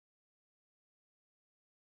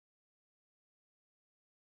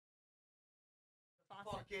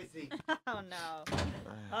is he? Oh no.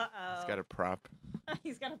 Uh-oh. He's got a prop.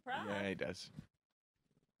 He's got a prop. Yeah, he does.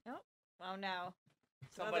 Nope. Oh no.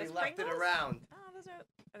 Somebody those left Pringles? it around. Oh,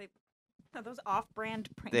 are those off-brand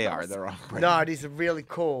Pringles? They are. They're off brand. No, these are really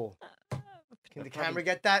cool. Can the probably- camera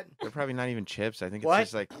get that? They're probably not even chips. I think it's What?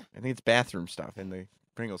 just like I think it's bathroom stuff in the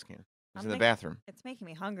Pringles can. It's in the thinking- bathroom. It's making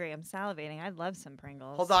me hungry. I'm salivating. I'd love some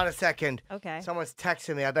Pringles. Hold on a second. Okay. Someone's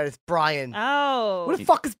texting me. I bet it's Bryan. Oh. Who the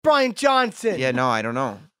fuck is Bryan Johnson? Yeah, no, I don't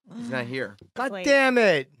know. He's not here. God late. damn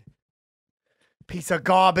it. Piece of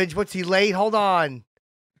garbage. What's he late? Hold on.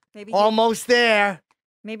 Maybe Almost there.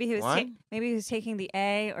 maybe he was What? maybe he was taking the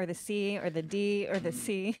A or the C or the D or the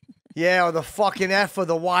C. Yeah, or the fucking F or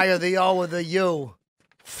the Y or the O or the U.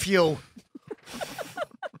 Phew.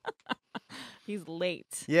 He's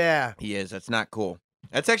late. Yeah. He is. That's not cool.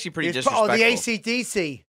 That's actually pretty It's- disrespectful. oh, the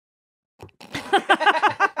AC/DC.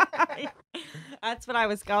 That's what I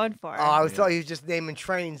was going for. Oh, I was thought you was just naming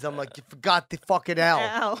trains. I'm like, you forgot the fucking L.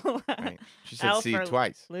 L. Right. She said L C for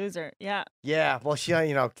twice. Loser. Yeah. Yeah, well, she,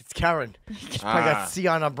 it's Kerryn. She probably got C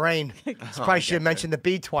on her brain. She Oh, probably should have gotcha. mentioned the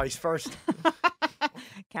B twice first.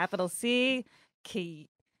 Capital C. Cute.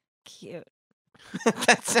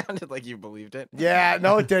 That sounded like you believed it. Yeah,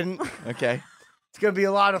 no, it didn't. Okay. It's going to be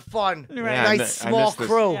a lot of fun. Right. Yeah, I Nice mi- I small missed this.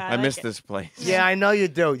 crew. Yeah. I like missed it. this place. Yeah, I know you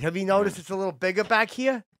do. Have you noticed it's a little bigger back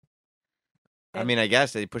here? I mean, I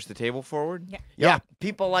guess they pushed the table forward. Yeah. Yeah.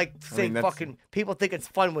 People like to say mean, that's- fucking. People think it's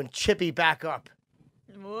fun when Chippy back up.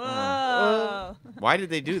 Whoa. Why did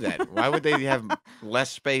they do that? Why would they have less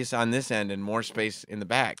space on this end and more space in the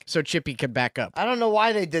back? So Chippy could back up. I don't know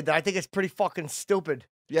why they did that. I think it's pretty fucking stupid.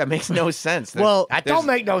 Yeah, it makes no sense. There's- Well, That there's- don't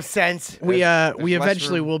make no sense. We there's we less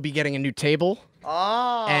eventually room. will be getting a new table,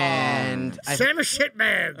 Oh. and I Sam a shit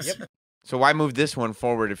man. So why move this one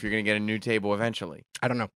forward if you're going to get a new table eventually?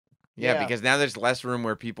 don't know. Yeah, Yeah. because now there's less room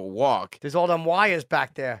where people walk There's all them wires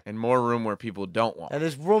back there. and more room where people don't walk. And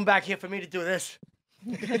there's room back here for me to do this.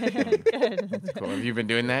 Good. Cool. Have you been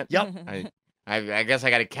doing that? Yep. I guess I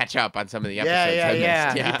got to catch up on some of the Yeah, episodes. yeah, I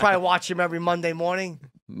missed. yeah. You probably watch him every Monday morning.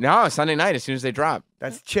 No, Sunday night as soon as they drop.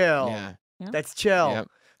 That's chill. Yeah. That's chill. Yep.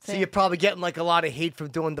 So you're probably getting like a lot of hate from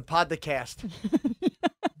doing the podcast.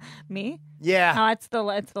 Me? Yeah. Oh, it's the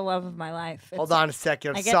love of my life. Hold on a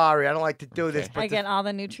second. I I'm get- sorry. I don't like to do this, Okay. but I get all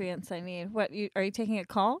the nutrients I need. What? Are you taking a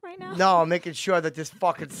call right now? no, I'm making sure that this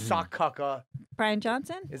fucking sock cucker Brian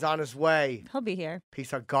Johnson? is on his way. He'll be here.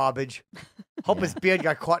 Piece of garbage. Hope his beard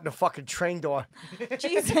got caught in the fucking train door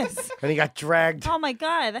Jesus. and he got dragged. Oh my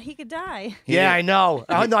God, he could die. Yeah, I know.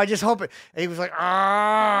 Oh, no, I just hope it. And he was like,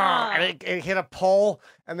 ah, and it hit a pole,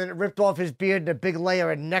 and then it ripped off his beard and a big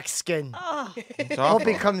layer of neck skin. Oh, It's I hope he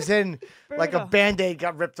awful. comes in like a brutal. Band-Aid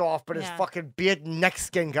got ripped off, but his Yeah. fucking beard and neck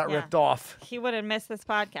skin got Yeah. ripped off. He wouldn't miss this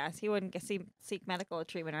podcast. He wouldn't seek medical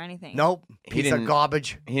treatment or anything. Nope. He Piece of didn't-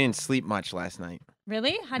 garbage. He didn't sleep much last night.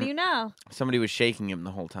 Really? How do you know? Somebody was shaking him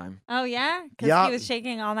the whole time. Oh yeah, because Yup. he was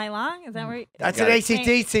shaking all night long. Is that where? That's got an it.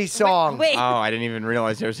 AC/DC song. Wait, Oh, I didn't even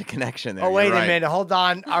realize there was a connection there. Oh, You're wait a right. minute. Hold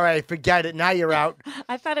on. All right, forget it. Now you're out.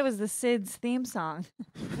 I thought it was the Sid's theme song.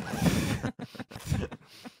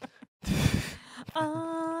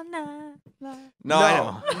 All night long. No, I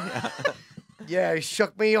know. Yeah, he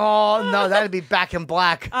shook me all. No, that'd be Back in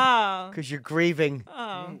Black Oh. because you're grieving.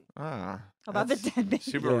 Oh. Ah, How about the that's dead baby?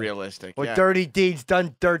 super Yeah. realistic. Or Yeah. dirty deeds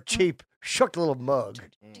done dirt cheap. Shook the little mug.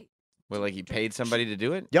 Well, like he paid somebody to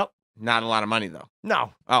do it? Yep. Not a lot of money though.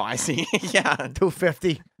 No, Oh, I see. Yeah.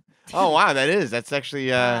 $250. Oh wow, that is. That's actually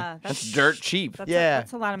that's- that's dirt cheap. Yeah.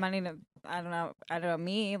 That's a lot of money to. I don't know.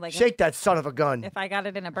 Me, like Shake that son of a gun. if I got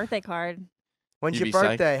it in a birthday card When's You'd your be psyched.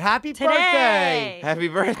 birthday? Happy today. birthday. Happy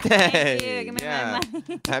birthday! Thank you. Give me yeah. my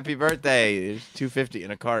money. Happy birthday! There's $250 in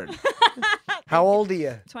a card. How old are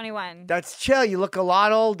you? 21. That's chill. You look a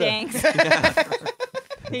lot older. Thanks.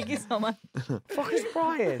 Thank you so much. Fuck is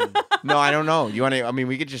Bryan? No, I don't know. You want to? I mean,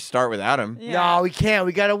 we could just start without him. Yeah. No, we can't.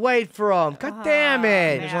 We gotta wait for him. God damn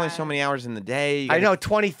it. There's only so many hours in the day. You I gotta- know,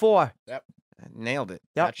 24. Nailed it.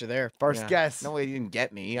 Yep. Got you there. First Yeah. guess. No, he didn't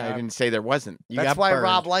get me. I Yeah. didn't say there wasn't. You That's got why burned.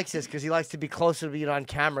 Rob likes this, because he likes to be closer to being on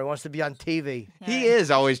camera. He wants to be on TV. He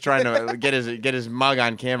is always trying to get his mug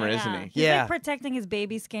on camera, isn't he? He's Yeah. like protecting his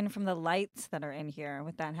baby skin from the lights that are in here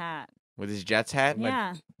with that hat. With his Jets hat.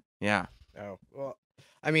 Yeah. Yeah. Oh well,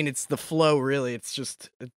 I mean it's the flow. Really, it's just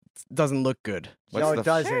it doesn't look good. What's no, the it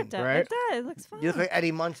doesn't. Sure, it does. right? It does. It looks fun. You look like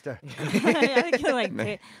Eddie Munster. I think you're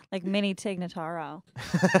like mini Tig Notaro.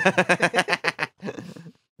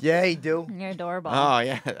 Yeah, you do. You're adorable. Oh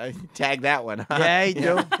yeah, I tag that one. Huh? Yeah, you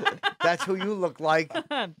do. That's who you look like.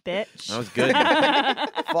 Bitch. That was good.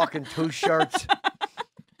 Fucking two shirts.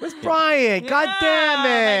 Where's Bryan, God damn Oh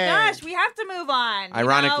it. my gosh, we have to move on. You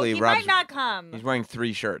Ironically, know, he Rob's- might not come. He's wearing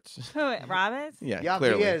 3 shirts. Who, Rob is? Yeah, Yeah,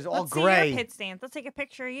 clearly. he is. All Let's see gray. your pit stains. Let's take a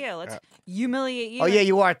picture of you. Let's humiliate you. Oh, yeah,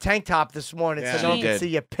 you wore a tank top this morning, Yeah. so no one She can did. see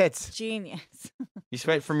your pits. Genius. You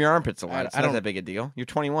sweat from your armpits a lot. I It's not don't- that big a deal. You're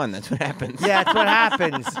 21. That's what happens. Yeah, that's what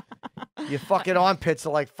happens. Your fucking armpits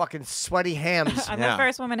are like fucking sweaty hams. I'm Yeah. the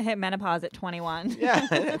first woman to hit menopause at 21. Yeah,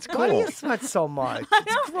 that's Why do cool. you sweat so much?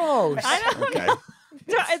 It's gross. I don't Okay. know.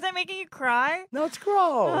 Is that making you cry? No, it's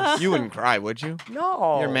gross. You wouldn't cry, would you?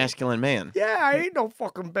 No. You're a masculine man. Yeah, I ain't no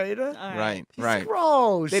fucking beta. All Right, It's right.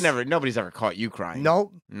 gross. Nobody's ever caught you crying.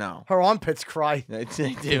 Nope. No. Her armpits cry. They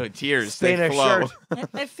do. Tears. Stain They her flow. shirt.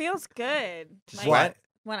 It feels good. To Like, sweat?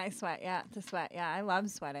 When I sweat, yeah, to sweat. Yeah, I love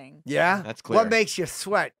sweating. Yeah? That's clear. What makes you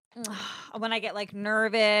sweat? When I get like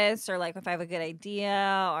nervous or like if I have a good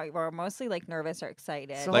idea or mostly like nervous or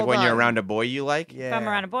excited. So- Like Hold when you're on. around a boy you like? Yeah. If I'm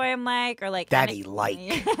around a boy I'm like, or like Daddy like.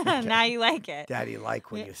 now you like it. Daddy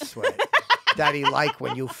like when you sweat. Daddy like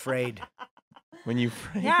when you afraid. When you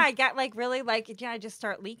Yeah, I get like really like I just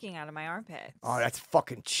start leaking out of my armpits. Oh, that's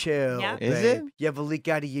fucking chill. Yeah. Is babe. it? You ever leak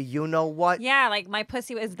out of your you know what? Yeah, like my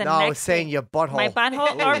pussy was the No, I next was saying thing. your butthole. My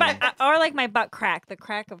butthole or like my butt crack, the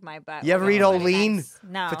crack of my butt. You ever was eat the Olean? next.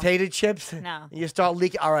 No. Potato chips? No. And you start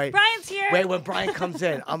leaking. All right. Brian's here. Wait, when Bryan comes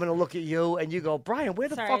in, I'm gonna look at you and you go, Bryan, where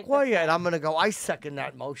the Sorry, fuck were that's you? And I'm gonna go, I second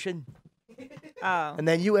that motion. Oh. And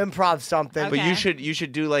then you improv something. But Okay. you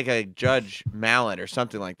should do like a Judge Mallet or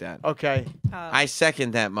something like that. Okay, Oh. I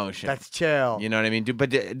second that motion. that's chill. You know what I mean? But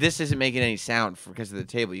this isn't making any sound because of the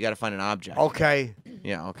table. You got to find an object. Okay,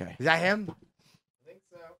 Yeah. Okay. is that him?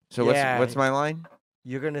 So Yeah. what's my line?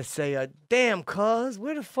 You're gonna say, damn, cuz,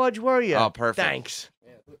 where the fudge were you? Oh, perfect. Thanks.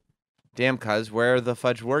 Damn, cuz, where the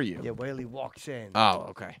fudge were you? Yeah, Whaley walks in. Oh,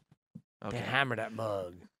 okay. They Okay. hammer that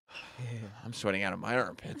mug. I'm sweating out of my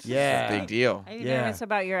armpits. Yeah. It's a big deal. Are you Yeah. nervous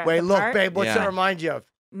about your Wait, the look, part? babe, what's Yeah. that remind you of?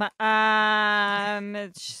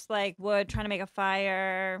 It's just like wood trying to make a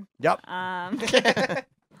fire. Yep.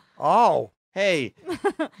 Oh, Hey,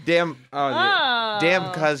 damn.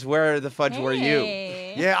 Damn, cuz, where the fudge were you?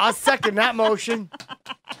 Hey. Yeah, I'll second that motion.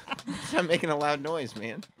 Stop making a loud noise,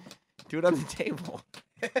 man. Do it on the table.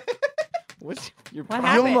 What's your What problem?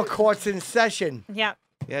 happened? Humor court's in session. Yep.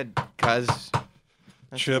 Yeah, cuz.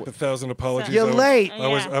 Chip, 1,000 apologies. You're late.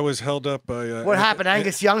 I was held up by. What happened?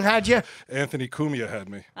 Angus Young had you? Anthony Cumia had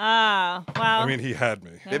me. Oh, well. I mean, he had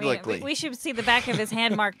me. Biblically. we should see the back of his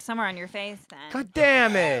hand marked somewhere on your face then. God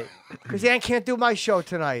damn it. Because Ann can't do my show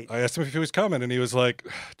tonight. I asked him if he was coming, and he was like,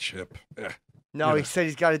 Chip. No, Yeah. he said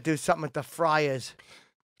he's got to do something at the Friars.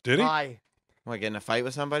 Did he? Why? What, get in a fight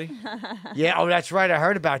with somebody? Yeah, oh, that's right. I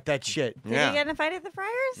heard about that shit. Did you get in a fight at the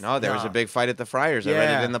Friars? No, there was No. a big fight at the Friars. I read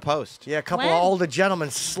Yeah. it in the Post. Yeah, a couple When? of older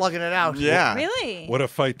gentlemen slugging it out. Yeah. Really? What a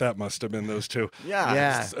fight that must have been, those two. Yeah.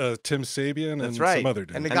 Yeah. Tim Sabian That's and right. some other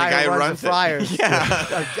dude. And the And guy, who runs the it. Friars. Yeah.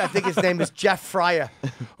 I think his name is Jeff Fryer.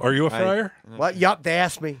 Are you a friar? What? Yup, they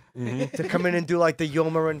asked me to come in and do like the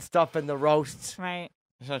humor and stuff and the roasts. Right.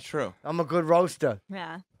 That's not true. I'm a good roaster.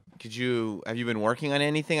 Yeah. Have you been working on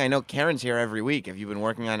anything? I know Kerryn's here every week. Have you been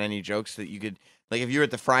working on any jokes that you could, like if you were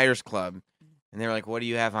at the Friars Club and they were like, what do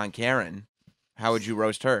you have on Kerryn? How would you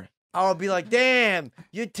roast her? I'll be like, damn,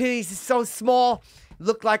 your titties are so small,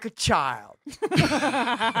 look like a child.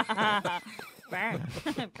 Burn.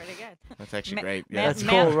 Pretty good. That's actually Ma- great. ma- Yeah. That's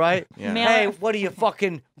Male- cool, right? Yeah. male- Hey, what are you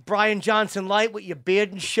fucking Brian Johnson light with your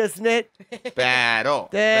beard and shiznit? Battle.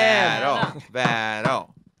 Damn. Battle.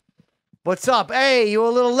 Battle. What's up? Hey, you were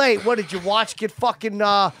a little late. What did your watch get fucking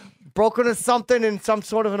broken or something in some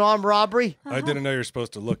sort of an armed robbery? I didn't know you're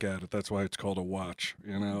supposed to look at it. That's why it's called a watch.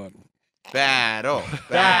 You know. Battle.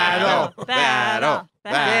 Battle. Battle.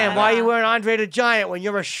 Damn, why are you wearing Andre the Giant when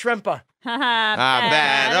you're a shrimper?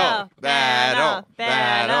 Battle.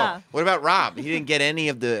 Battle. What about Rob? He didn't get any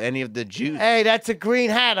of the juice. Hey, that's a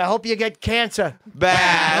green hat. I hope you get cancer.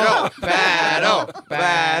 Battle. Battle.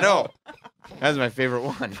 Battle. That was my favorite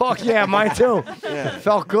one. Fuck yeah, mine too.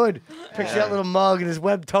 Felt good. Picture that little mug and his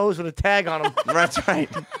webbed toes with a tag on them. That's right.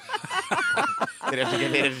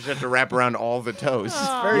 They'd just have to wrap around all the toes.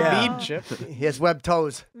 Very Yeah. mean, Chip. He has webbed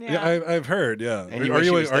toes. Yeah, I've heard. Yeah. And you Are wish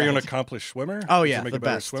you he was are you an dead. accomplished swimmer? Oh Does yeah, it make the you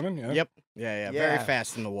better at best. swimming? Yeah. Yep. Yeah. Yeah. Very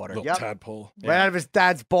fast in the water. Little Yep. tadpole. Right out of his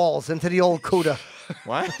dad's balls into the old cooter.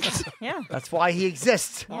 What? Yeah. That's why he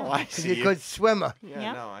exists. Oh, I He's see. a good swimmer.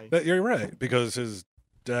 Yeah, no, I... You're right because his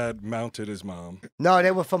dad mounted his mom. No,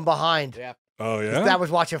 they were from behind. Yeah. Oh His yeah. dad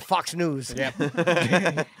was watching Fox News. Yep.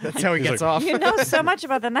 That's how he He's gets like- off. You know so much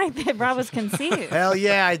about the night that Rob was conceived. Hell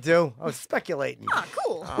yeah, I do. I was speculating. Oh,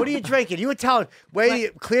 cool. What are you drinking? You were telling,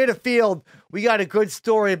 wait, clear the field. We got a good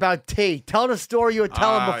story about tea. Tell the story you were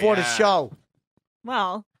telling Oh, before the yeah. show.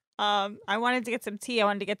 Well, I wanted to get some tea. I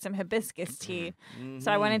wanted to get some hibiscus tea.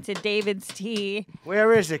 So I went into David's Tea.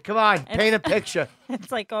 Where is it? Come on, paint a picture.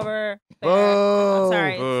 It's like over there. Oh. I'm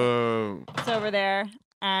sorry. Boo. It's over there.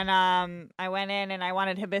 And I went in and I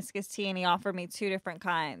wanted hibiscus tea, and he offered me 2 different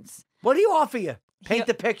kinds. What do you offer you? Paint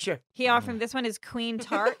the picture. He offered me, this one is Queen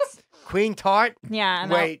Tarts. Queen Tart. Yeah.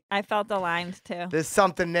 And Wait. I felt the lines too. There's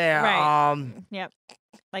something there. Right. Yep.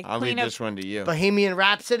 Like I'll Queen leave of, this one to you. Bohemian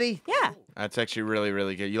Rhapsody. Yeah. That's actually really,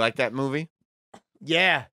 really good. You like that movie?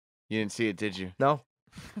 Yeah. You didn't see it, did you? No.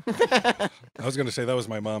 I was going to say that was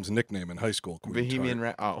my mom's nickname in high school. Queen Bohemian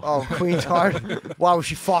Tart. Oh. Oh, Queen Tart. Wow, was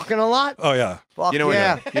she fucking a lot? Oh yeah. Fuck You know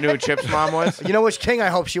yeah. you know who Chip's mom was? You know which king I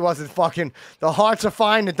hope she wasn't fucking? The hearts are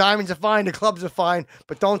fine, the diamonds are fine, the clubs are fine,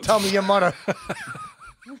 but don't tell me your mother.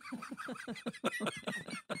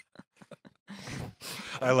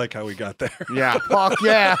 I like how we got there. Yeah. Fuck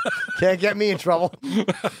yeah. Can't get me in trouble. You're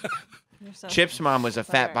so Chip's mom was a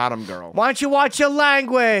fat Sorry. bottom girl. Why don't you watch your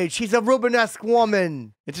language? She's a Rubenesque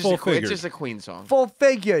woman. It's just, Full it's figured. just a Queen song. Full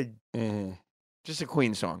figured. Mhm. Just a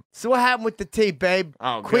Queen song. So what happened with the tea, babe?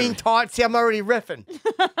 Oh, Queen good. Tart. See, I'm already riffing.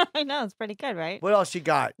 I know, it's pretty good, right? What else you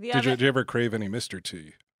got? The Did you, other- did you ever crave any Mr.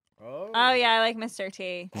 T? Oh yeah, I like Mr.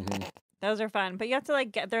 T. Mhm. Those are fun, but you have to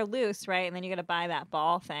like they're loose, right? And then you got to buy that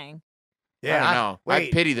ball thing. I don't know. I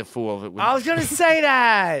Wait. pity the fool that would. I was gonna say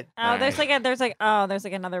that. Oh, there's Right. there's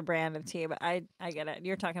like another brand of tea, but I get it.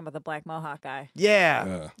 You're talking about the black mohawk guy. Yeah.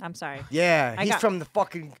 Yeah. I'm sorry. Yeah. I He's got- from the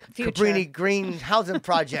fucking Future. Cabrini Green Housing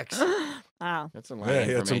Projects. Oh, That's a lot Yeah, of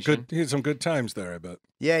he had some information. good. He had some good times there. I bet.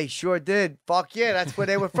 Yeah, he sure did. Fuck yeah, that's where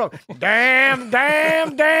they were from. Damn,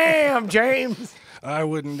 James. I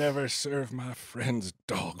would never serve my friends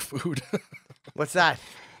dog food. What's that?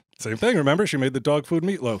 Same thing. Remember, she made the dog food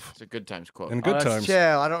meatloaf. It's a good times quote. And Oh, good that's times.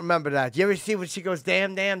 chill. I don't remember that. You ever see when she goes,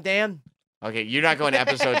 damn? Okay, you're not going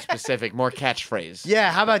episode specific. More catchphrase.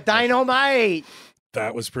 Yeah, how about Dynamite?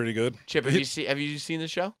 That was pretty good. Chip, have you seen the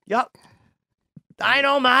show? Yup.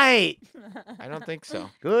 Dynamite. I don't think so.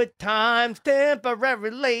 Good times,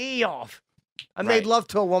 temporarily off. I made Right. love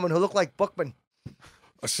to a woman who looked like Bookman.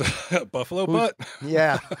 Buffalo butt.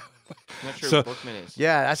 Yeah. I'm not sure So- who Bookman is.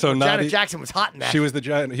 Yeah, that's So what Janet Naughty- Jackson was hot in that. He was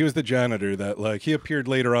the janitor that like he appeared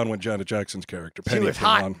later on when Janet Jackson's character Penny was came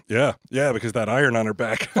hot. on. Yeah, because that iron on her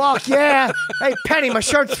back. Fuck yeah. Hey, Penny, my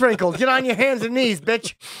shirt's wrinkled. Get on your hands and knees,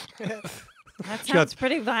 bitch. that She got- sounds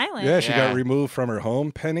pretty violent. Yeah, she Yeah. got removed from her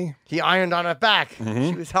home, Penny. He ironed on her back. Mhm.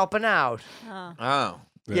 She was helping out. Oh. Oh.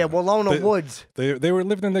 Yeah, Walona They- Woods. They were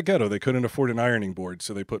living in the ghetto. They couldn't afford an ironing board,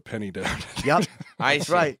 so they put Penny down. Yep, I that's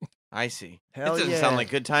see. right. I see. Hell it doesn't yeah. sound like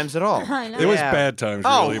good times at all. I know. It was Yeah. bad times,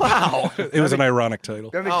 Oh, really. wow. It was an ironic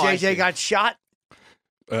title. Remember Oh, I JJ see. got shot?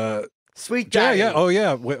 Uh, Sweet yeah, Daddy. yeah. Oh,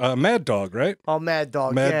 yeah. Mad Dog, right? Oh, Mad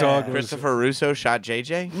Dog. Mad yeah. Dog was- Christopher Russo shot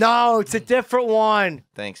JJ? No, it's a different one.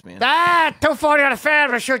 Thanks, man. Ah, 240 on the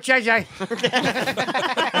fan. I shoot JJ.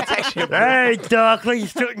 That's actually Hey, Doc,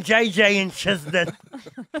 please shooting JJ and Chisnet.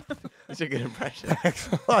 that's a good impression.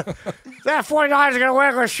 That $40 are gonna work.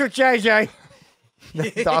 I'm gonna shoot JJ.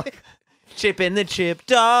 Doc. Chip in the chip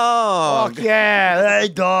dog. Fuck yeah. Hey,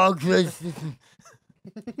 dog.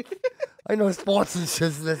 I know sports and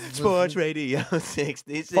Chisnet. Sports Radio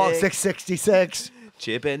 66. Fuck 666.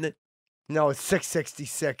 Chip in the. No, it's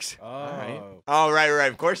 666. All right. Oh, right.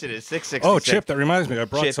 Of course it is. 666. Oh, Chip, that reminds me. I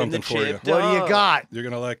brought Chip in something the for you. chip What do you dog. got? You're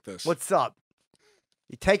going to like this. What's up?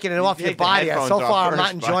 You're taking it You off your take the body. headphones So off far, I'm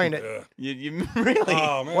not first, bud. enjoying it. Yeah. You really?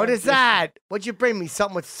 Oh, man. What is that? What'd you bring me?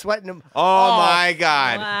 Something with sweating them. Oh, my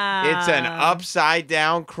God. Wow. It's an upside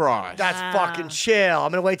down cross. That's Wow. fucking chill.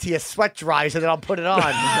 I'm gonna wait till your sweat dries and then I'll put it on.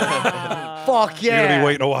 Oh. Fuck You're yeah. going to be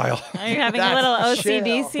waiting a while. Are you having a That's little chill.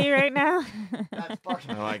 OCDC right now? That's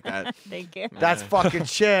fucking, I like that. Thank you. that's fucking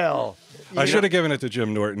chill. I should have given it to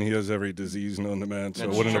Jim Norton. He has every disease known to man, so it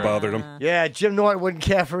That's wouldn't have true. bothered him. Yeah, Jim Norton wouldn't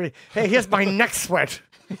care for me. Hey, here's my neck sweat.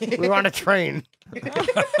 We were on a train.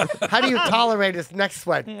 How do you tolerate this neck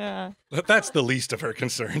sweat? Yeah. That's the least of her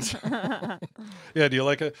concerns. Yeah, do you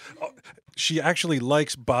like it? Oh, she actually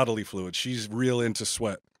likes bodily fluids. She's real into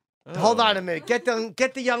sweat. Hold on a minute. Get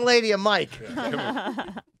the young lady a mic.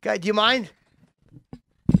 Okay, do you mind?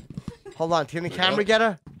 Hold on. Can the camera get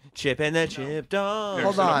her? Chip in the chip dog.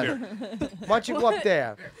 Hold on. Why don't you go up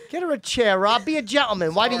there? Get her a chair, Rob. Be a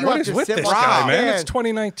gentleman. Why do you What have is to with sit this while guy, you man? It's stand?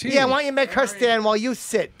 2019. Yeah, why don't you make her stand while you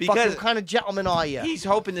sit? Because- Fucking kind of gentleman are you? He's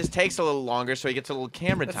hoping this takes a little longer so he gets a little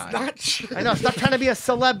camera time. I know. Stop trying to be a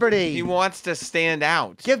celebrity. He wants to stand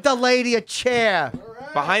out. Give the lady a chair.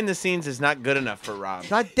 Behind the scenes is not good enough for Rob.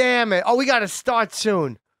 God damn it. Oh, we got to start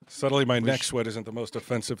soon. Suddenly, my neck sweat isn't the most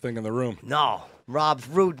offensive thing in the room. No, Rob's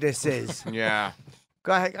rudeness is. Yeah.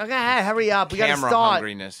 Go ahead. Okay, hurry up. We got to Camera start.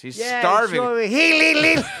 hungriness. He's Yeah, starving.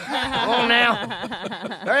 Sure. Come on now.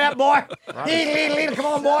 Hurry up, boy. Come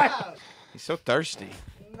on, boy. He's so thirsty.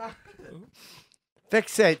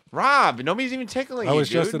 Fix it. Rob, nobody's even tickling I you, was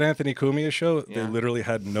just dude. at Anthony Cumia's show. Yeah. They literally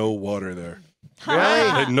had no water there. Really? They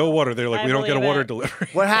had no water. They're like, I we don't get a believe water it. delivery.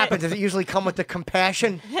 What happened? Does it usually come with the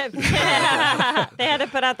compassion? They had to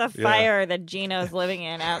put out the fire that Gino's living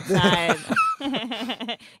in outside.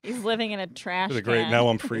 He's living in a trash It was great. can. Now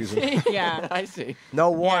I'm freezing. Yeah. I see. No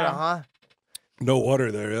water, Yeah. huh? No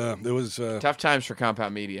water there. Yeah, it was. Tough times for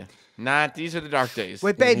Compound Media. These are the dark days.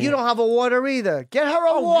 Wait, babe, you don't have a water either. Get her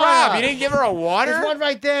a Oh, water. Rob, you didn't give her a water? There's one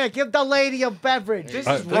right there. Give the lady a beverage. This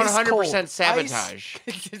Uh, is this 100% sabotage.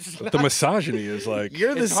 the misogyny is like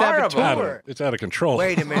You're the It's horrible. saboteur. it's out of control.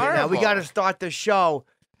 Wait a minute now. We Horrible. got to start the show.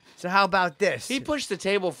 So how about this? He pushed the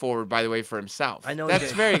table forward, by the way, for himself. I know he That's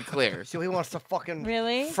did. very clear. So he wants to fucking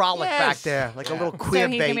Really? frolic back Yes. there like a little So queer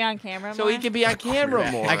he bait. can be on camera So more? he can be on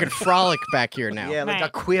camera more. I could frolic back here now. Yeah, like a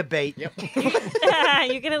Right. queer bait. You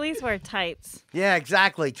can at least wear tights. Yeah,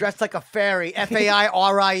 exactly. Dressed like a fairy.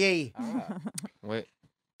 Fairie. Wait.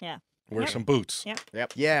 Wear some boots.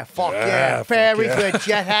 Yep. Yeah, fuck Yeah, yeah. fuck Fairies yeah. wear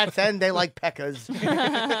jet hats and they like peckahs.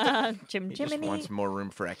 Jim He just Jiminy. wants more room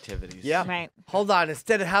for activities. Yeah. Right. Hold on.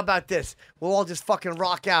 Instead of, how about this? We'll all just fucking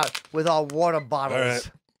rock out with our water bottles. All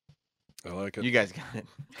right. I like it. You guys got it.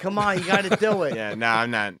 Come on, you got to do it. Yeah, no,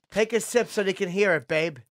 I'm not. Take a sip so they can hear it,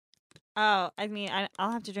 babe. Oh, I mean,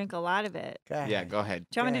 I'll have to drink a lot of it. Go ahead. Yeah, go ahead.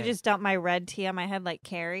 Do you want me Yeah. to just dump my red tea on my head like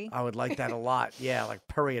Carrie? I would like that a lot. Yeah, like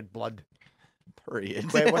period blood.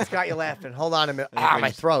 Period. Wait, what's got you laughing? Hold on a minute. I think Ah, I my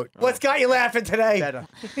just- throat. What's got you laughing today? Better.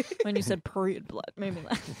 When you said period blood, made me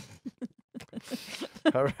laugh.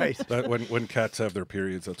 All right. That when cats have their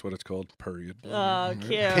periods, that's what it's called. Period. Oh,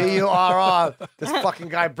 cute. P-U-R-R. This fucking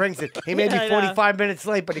guy brings it. He may be I know. 45 minutes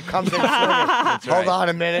late, but he comes in swinging. That's Hold right. on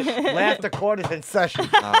a minute. Laughter court is in session.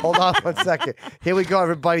 Hold on 1 second. Here we go,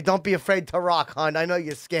 everybody. Don't be afraid to rock, hon. I know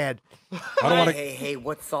you're scared. I don't want to. Hey,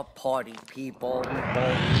 what's up, party people?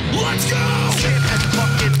 Let's go! Skip and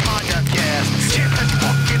fucking podcast. Skip and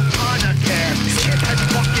fucking podcast. Skip and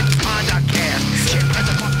fucking podcast. Skip and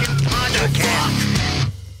fucking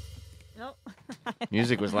podcast. Nope.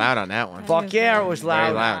 Music was loud on that one. Fuck yeah, it was loud.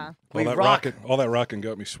 Very loud. We All that rock. rocking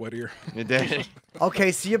got me sweatier. It did.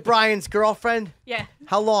 Okay, so you're Brian's girlfriend? Yeah.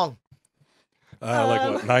 How long? Like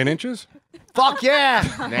what? 9 inches? Fuck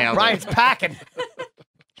yeah. Nailed Brian's it. packing.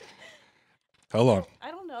 How long?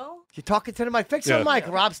 I don't know. You talking to the mic? Fix Yeah. the mic,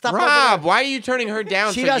 Rob. Stop Rob, over why are you turning her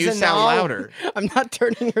down She so you doesn't sound know. louder? I'm not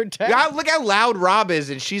turning her down. God, look how loud Rob is,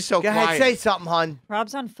 and she's so there. Go ahead, quiet. say something, hon.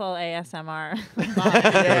 Rob's on full ASMR.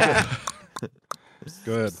 Yeah.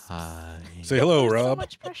 Go ahead. Say hello, So Rob.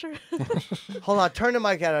 much pressure. Hold on, turn the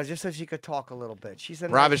mic at her just so she could talk a little bit. She's a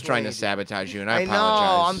Rob nice is trying to lady. sabotage you, and I I know.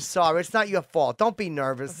 apologize. I'm sorry. It's not your fault. Don't be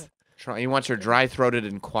nervous. He wants her dry-throated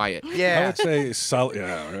and quiet. I Yeah. would say solid.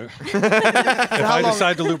 Yeah, right. So If how I long?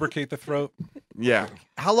 decide to lubricate the throat, Yeah.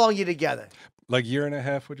 How long you together? like year and a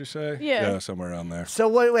half, would you say? Yeah. Yeah, somewhere around there. So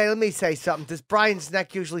wait, let me say something. Does Brian's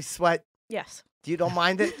neck usually sweat? Yes. You don't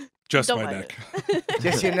mind it? Just Don't my mind neck.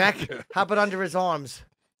 Just your neck? How about under his arms?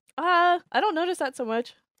 I don't notice that so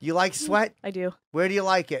much. You like sweat? I do. Where do you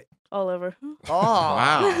like it? All over. Oh.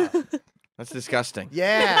 Wow. That's disgusting.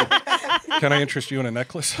 Yeah. Can I interest you in a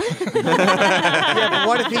necklace? Yeah, but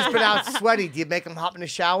what if he's been out sweaty? Do you make him hop in the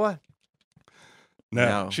shower?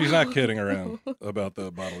 No, No. she's not kidding around about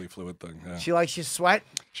the bodily fluid thing. Yeah. She likes your sweat?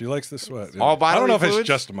 She likes the sweat. yeah. All I bodily don't know if fluids? it's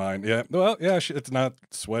just mine. Yeah. Well, yeah. It's not.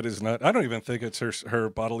 Sweat is not. I don't even think it's her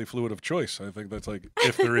bodily fluid of choice. I think that's like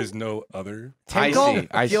if there is no other. I Tinkle? see,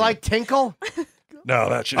 I Do you see. like tinkle? No,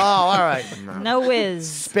 that shit. Oh, all right. No whiz.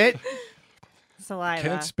 Spit? Saliva.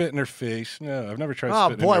 Can't spit in her face. No, I've never tried. Oh,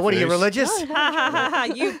 spitting in boy. her What are you, face.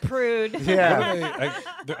 religious? You prude. Yeah.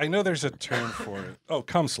 I know there's a term for it. Oh,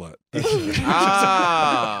 cum slut.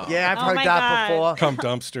 Ah. Yeah, I've Oh heard my that God. before. Cum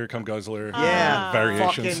dumpster, cum guzzler. Yeah.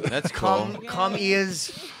 variations. Fucking That's cool. cum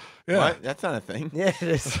ears. Yeah. What? That's not a thing. Yeah, it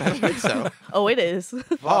is. I don't think so. Oh, it is.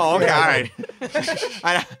 Oh, okay. Yeah.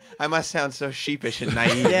 All right. I must sound so sheepish and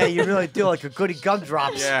naive. Yeah, you really do. Like a goody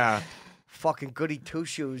gumdrops. Yeah. Fucking goody two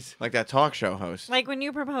shoes. Like that talk show host. Like when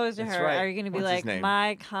you propose to That's her, right. are you going to be What's his like, name?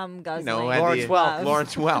 my cum guzzling? No, Lawrence Welk.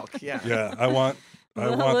 Lawrence Welk. Yeah. Yeah, I want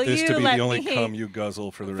Will this to you be let the only me- cum you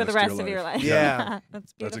guzzle for the For the rest of your life. Yeah.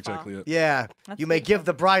 That's That's beautiful. exactly it. Yeah. That's You may give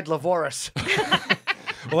the bride Lavoris.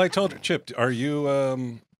 Well, I told her, Chip, are you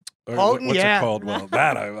or Houghton, what's yeah. it called? Well,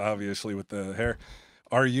 that obviously with the hair.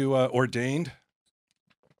 Are you ordained?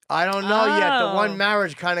 I don't know yet. The Oh. one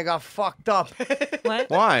marriage kind of got fucked up. What?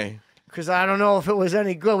 Why? Because I don't know if it was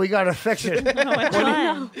any good. We got to fix it. Which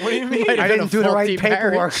one? What do you mean? I didn't do the right faulty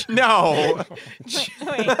marriage. paperwork. No.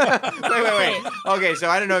 Wait. Wait. Okay, so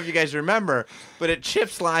I don't know if you guys remember, but at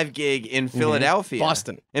Chip's live gig in Philadelphia.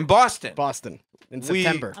 Boston. In Boston. In We-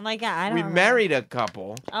 September. I'm like, I don't We remember. married a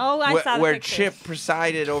couple. Oh, I saw the where pictures. Chip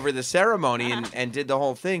presided over the ceremony and did the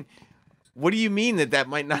whole thing. What do you mean that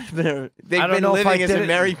might not have been they've I don't been know if I living as did a it.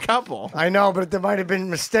 married couple? I know, but there might have been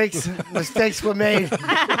mistakes. Mistakes were made.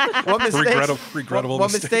 What mistakes? Regrettable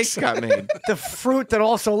what mistakes. got made? The fruit that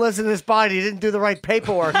also lives in his body didn't do the right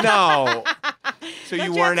paperwork. No. So Don't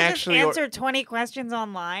you have weren't to just actually answer 20 questions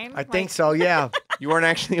online. I think so, yeah. you weren't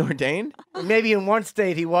actually ordained? Maybe in one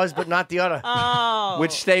state he was, but not the other. Oh.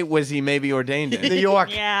 Which state was he maybe ordained in? New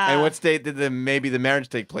York. Yeah. And what state did maybe the marriage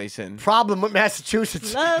take place in? Problem with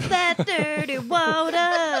Massachusetts. Love that dirty water.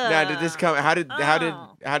 Now, did this come? How did Oh.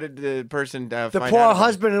 the person The find poor out about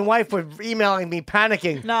husband and wife were emailing me,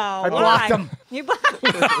 panicking. No. I blocked why? them. You blocked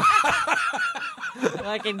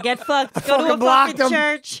Fucking get fucked. Go to fucking a blocked fucking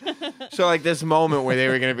them. church. it? So like this moment where they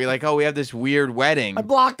were gonna be like, oh, we have this weird wedding, I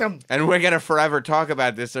blocked them. and we're gonna forever talk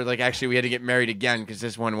about this. They're like, actually, we had to get married again because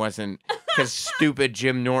this one wasn't because stupid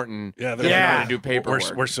Jim Norton. Yeah, doesn't know how to do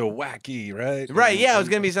paperwork. We're so wacky, right? Right? Yeah, it was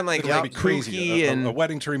gonna be something like It's gonna be kooky crazy. and A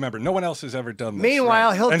wedding to remember. No one else has ever done this.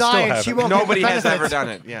 Meanwhile, he'll And die still and she haven't. won't nobody get has the ever benefits. done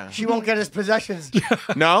it. Yeah. She won't get his possessions.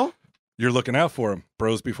 No. You're looking out for him.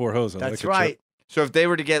 Bros before hoes. I That's like it, Chip. right. So if they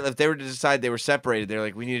were to decide they were separated, they're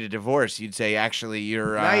like, we need a divorce. You'd say, actually,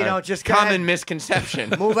 you're No, you don't. Just go common ahead. misconception.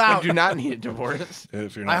 Move out. You do not need a divorce.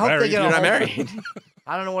 If you're I not hope they married, get You're a not hold- married.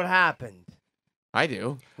 I don't know what happened. I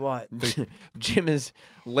do. What? Jim is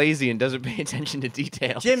lazy and doesn't pay attention to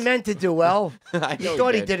details. Jim meant to do well. I He know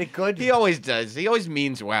thought he did it good. He always does. He always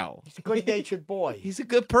means well. He's a good-natured boy. He's a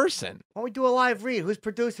good person. Why don't we do a live read? Who's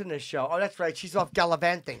producing this show? Oh, that's right. She's off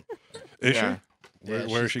gallivanting. is Yeah. she?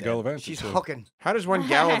 Where is she gallivanting? She's to? hooking. How does one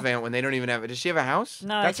gallivant when they don't even have? Does she have a house?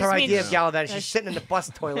 No, That's it her just idea means- of gallivanting. Yeah, She's sitting in the bus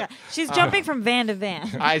Yeah. toilet. She's jumping from van to van.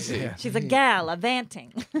 I see. She's a gal, a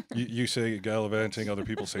vanting. You say gallivanting. Other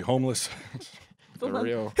people say homeless. The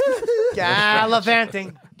real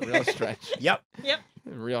Gallivanting. real stretch. Yep. Yep.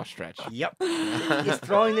 Real stretch. Yep. Is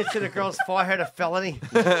throwing this to the girl's forehead a felony?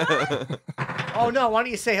 Oh, no. Why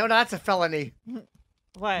don't you say, oh, no, that's a felony.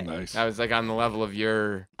 What? Nice. That was like on the level of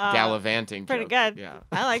your gallivanting. Pretty joke. good. Yeah.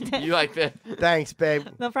 I liked it. You liked it. Thanks, babe.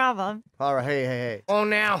 No problem. All right. Hey. Oh,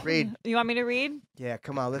 now. Read. You want me to read? Yeah,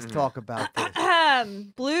 come on. Let's talk about this.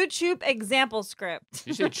 Blue Choop example script.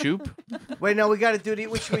 You said choop? Wait, no, we got to do the.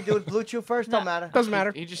 What should we do with Blue Chew first? Don't matter. Doesn't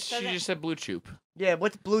matter. She just said blue choop. Yeah,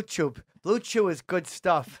 what's Blue Chew? Blue Chew is good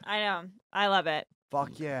stuff. I know. I love it.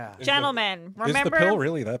 Fuck yeah. Gentlemen, Is remember the pill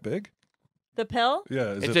really that big? the pill?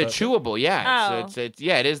 Yeah. Is It's it a that- chewable, yeah. Oh. It's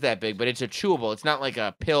yeah, it is that big, but it's a chewable. It's not like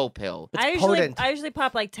a pill. I potent. usually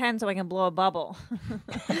pop like 10 so I can blow a bubble.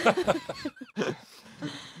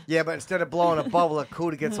 Yeah, but instead of blowing a bubble, a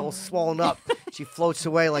cuda gets all swollen up. She floats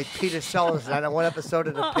away like Peter Sellers in that one episode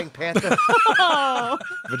of the Pink Panther. Oh.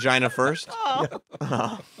 Vagina first.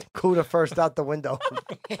 Cuda first out the window.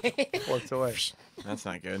 Floats away. That's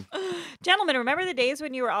not good. Gentlemen, remember the days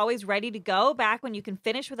when you were always ready to go, back when you can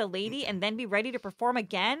finish with a lady and then be ready to perform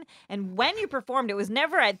again? And when you performed, it was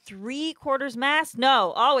never at 3/4 mass.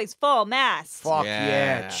 No, always full mass. Fuck Yeah.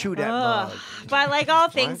 yeah. Chew that Ugh. mug. But like all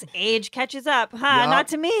things, age catches up. Huh? Yup. Not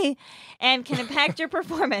to me. And can impact your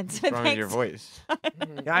performance. What's wrong with your voice?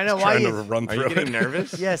 Yeah, I know why Trying to you. run Are through you getting it.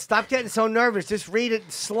 nervous? Yeah, stop getting so nervous. Just read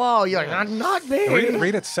it slow. You're like, not me.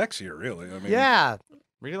 Read it sexier, really. I mean, Yeah.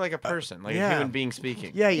 Read it like a person, like a yeah. human being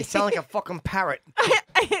speaking. Yeah, you sound like a fucking parrot.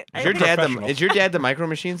 Is your dad Professional. is your dad the Micro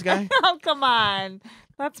Machines guy? Oh, come on.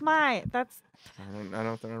 That's I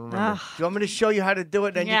don't remember. Ugh. Do you want me to show you how to do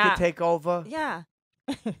it? Then you Yeah. can take over. Yeah.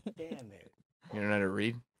 Damn it. You don't know how to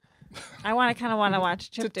read? I kind of want to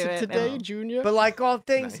watch Chip do it. Today, now. Junior. But like all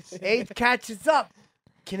things, Nice. age catches up.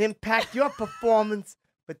 Can impact your performance.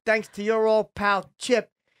 But thanks to your old pal Chip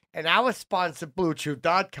and our sponsor,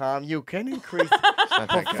 BlueChew.com, you can increase It's not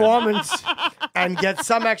that good. performance and get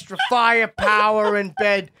some extra firepower in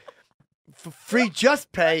bed for free.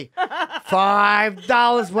 Just pay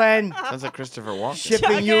 $5 when Sounds like Christopher Walken.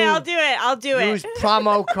 shipping Okay, you. I'll do it. I'll do Use it.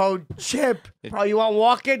 promo code CHIP. Oh, you want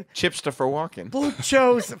walking? Chipster Walken. Blue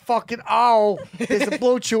Chew's fucking, oh, there's a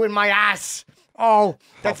Blue Chew in my ass. Oh,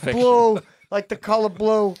 that's fiction. blue, like the color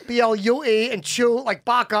blue. BLUE and chew, like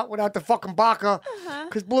baka without the fucking baka.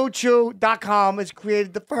 Because BlueChew.com has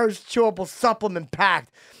created the first chewable supplement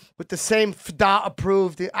packed with the same FDA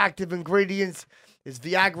approved active ingredients as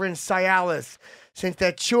Viagra and Cialis. Since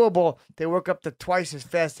they're chewable, they work up to twice as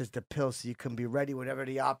fast as the pill, so you can be ready whenever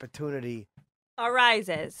the opportunity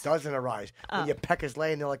Arises. Doesn't arise. When your peck is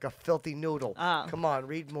laying there like a filthy noodle. Oh. Come on,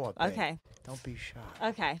 read more. Babe. Okay. Don't be shy.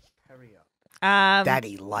 Okay. Hurry up.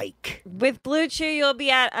 Daddy like. With Blue Chew, you'll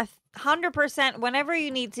be at 100% whenever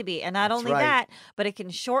you need to be. And not only right. that, but it can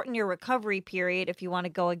shorten your recovery period if you want to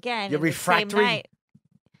go again. Your in the same refractory? night.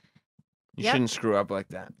 You Yep. shouldn't screw up like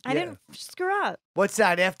that. I didn't screw up. What's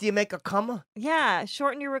that? After you make a cummer? Yeah,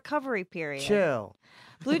 shorten your recovery period. Chill.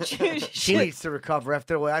 Blue Chew. She needs to recover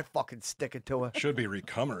after the way I fucking stick it to her. Should be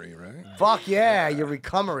recovery, right? Fuck yeah, your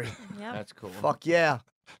recovery. Yep. That's cool. Fuck yeah.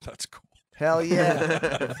 That's cool. Hell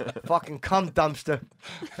yeah. Fucking cum dumpster.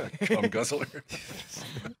 Cum guzzler.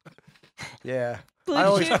 Yeah. Blue I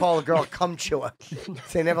always Chew. call a girl a cum chewer.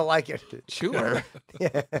 They never like it. Chewer.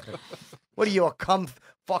 Yeah. What are you, a cum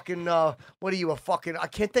fucking, what are you, a fucking, I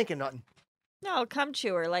can't think of nothing. No, cum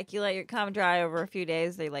chewer. Like you let your cum dry over a few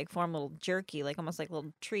days. They like form little jerky, like almost like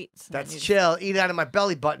little treats. And then That's you just- chill. Eat out of my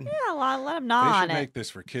belly button. Yeah, let them They gnaw should on make it. this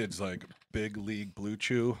for kids, like Big League Blue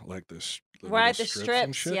Chew, like this. Right, the and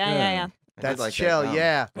strips. shit. Yeah. I did That's like that chill, gum.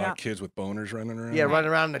 yeah. A lot of kids with boners running around. Yeah, running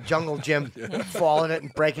around in the jungle gym, falling it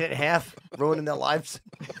and breaking it in half, ruining their lives.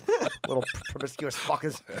 Little promiscuous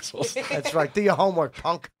fuckers. Assholes. That's right. Do your homework,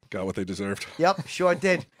 punk. Got what they deserved. Yep, sure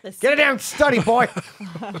did. The Get it down, study, boy.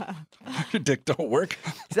 Your dick don't work.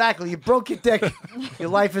 Exactly. You broke your dick. Your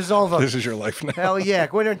life is over. This is your life now. Hell yeah.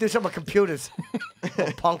 Go in there and do something with computers.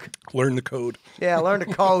 Little punk. Learn the code. Yeah, learn the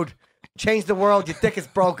code. Change the world. Your dick is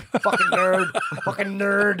broke. Fucking nerd. Fucking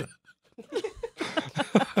nerd.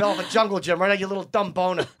 Fell off a jungle gym right at your little dumb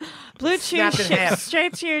boner. Blue Chew Snapped in half. ships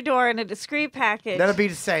straight to your door in a discreet package. That'll be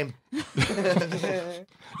the same.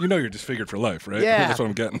 You know you're disfigured for life, right? Yeah. That's what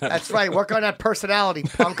I'm getting at. That's right. Work on that personality,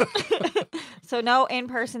 punk. So no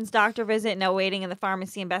in-person doctor visit, no waiting in the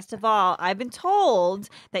pharmacy, and best of all, I've been told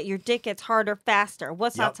that your dick gets harder faster.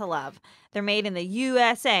 What's not Yep. to love? They're made in the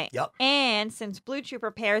USA. Yep. And since Blue Chew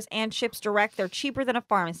prepares and ships direct, they're cheaper than a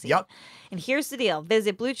pharmacy. Yep. And here's the deal.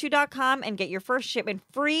 Visit BlueChew.com and get your first shipment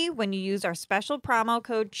free when you use our special promo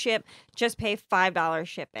code CHIP. Just pay $5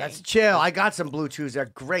 shipping. That's chill. I got some Blue Chews. They're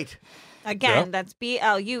great. Again, Yeah. that's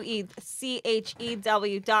BlueChew.com,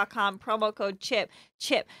 promo code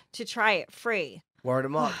CHIP to try it free. Word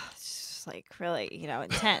them up. It's just like really,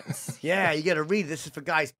 intense. Yeah, you got to read. This is for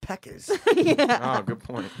guys peckers. Oh, good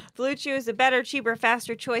point. Blue Chew is a better, cheaper,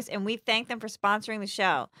 faster choice, and we thank them for sponsoring the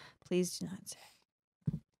show. Please do not say.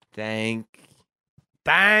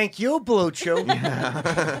 Thank you, Blue Chew.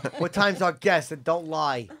 What time's our guest? And don't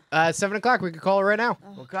lie. 7 o'clock. We could call her right now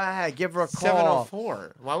Well, go ahead. Give her a call.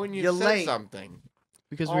 7:04. Why wouldn't you You're say late. something?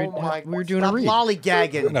 because Oh my we were doing a Stop read.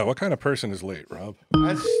 lollygagging. No, what kind of person is late, Rob?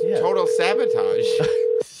 That's total sabotage.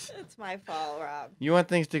 It's my fault, Rob. You want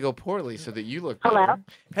things to go poorly so that you look Hello. better.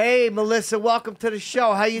 Hey, Melissa. Welcome to the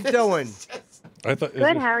show. How you doing? I thought.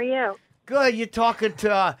 Good. How are you? Good. You're talking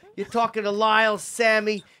to Lyle,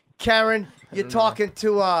 Sammy, Kerryn. You're talking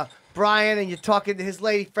to Bryan, and you're talking to his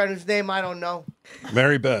lady friend whose name I don't know.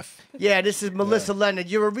 Mary Beth. Yeah, this is Melissa Leonard.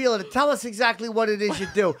 You're a realtor. Tell us exactly what it is you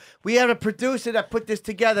do. We have a producer that put this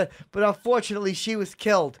together, but unfortunately, she was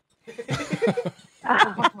killed.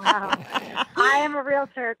 Oh, wow. I am a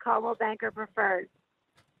realtor, Caldwell Banker Preferred.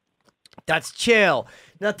 That's chill.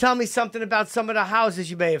 Now tell me something about some of the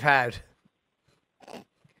houses you may have had.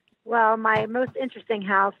 Well, my most interesting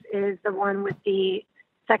house is the one with the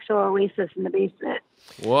sexual oasis in the basement.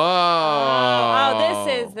 Whoa. Oh,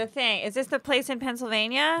 this is the thing. Is this the place in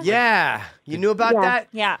Pennsylvania? Yeah. You knew about Yeah. that?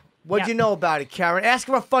 Yeah. What'd you know about it, Kerryn? Ask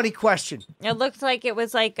her a funny question. It looked like it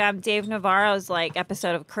was like Dave Navarro's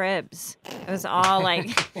episode of Cribs. It was all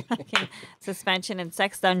fucking suspension and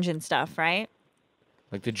sex dungeon stuff, right?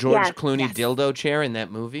 Like the George Yes, Clooney yes. dildo chair in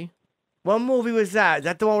that movie? What movie was that? Is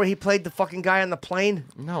that the one where he played the fucking guy on the plane?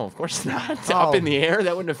 No, of course not. Oh. Up in the air?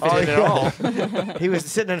 That wouldn't have fit in at all. He was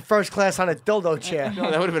sitting in first class on a dildo chair.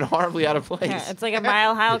 No, that would have been horribly out of place. Yeah, it's like a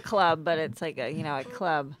Mile High Club, but it's like a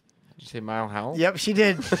club. Did you say Mile Howell? Yep, she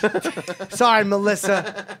did. Sorry,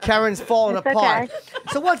 Melissa. Karen's falling It's apart. okay.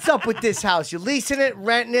 So what's up with this house? You leasing it,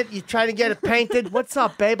 renting it? You trying to get it painted? What's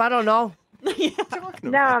up, babe? I don't know.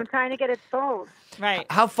 No, I'm trying to get it sold. Right.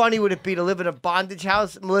 How funny would it be to live in a bondage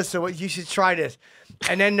house, Melissa? You should try this.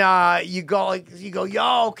 And then you go,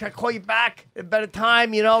 yo, can I call you back at a better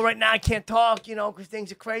time? Right now I can't talk, because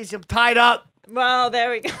things are crazy. I'm tied up. Well, there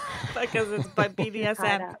we go. Because it's by Tied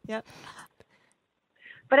BDSM. up. Yep.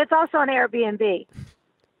 But it's also an Airbnb.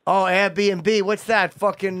 Oh, Airbnb. What's that?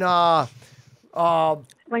 Fucking,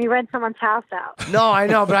 When you rent someone's house out. no, I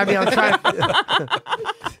know, but I mean, I'm trying.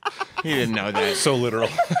 He didn't know that. So literal.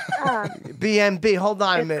 BNB. Hold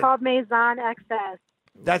on a It's minute. called Maison Access.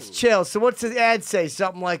 That's chill. So what's the ad say?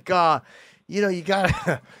 Something like, you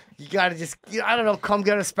gotta You gotta just, I don't know, come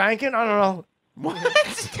get a spanking? I don't know.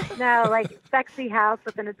 What? No, like sexy house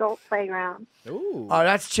with an adult playground. Ooh. Oh,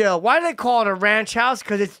 that's chill. Why do they call it a ranch house?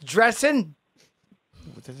 Because it's dressing?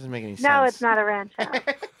 That doesn't make any sense. No, it's not a ranch house.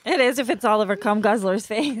 It is if it's Oliver Cum Guzzler's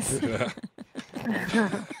face.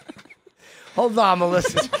 Hold on,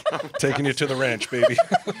 Melissa. Taking you to the ranch, baby.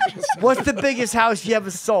 What's the biggest house you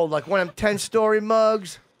ever sold? Like one of them 10-story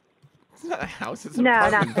mugs? It's not a house. It's an No,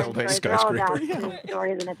 apartment not building. 10 stories. They're all about Skyscraper. 2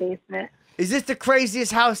 stories in a basement. Is this the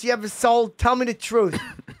craziest house you ever sold? Tell me the truth.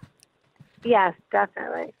 Yes,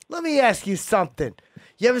 definitely. Let me ask you something.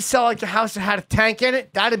 You ever sell like a house that had a tank in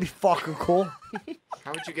it? That'd be fucking cool.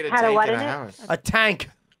 How would you get a Had a tank what in a in it? house? A tank.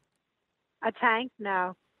 A tank?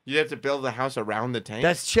 No. You'd have to build the house around the tank?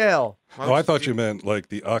 That's chill. Why Oh, would I thought you meant like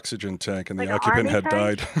the oxygen tank and Like the an occupant army had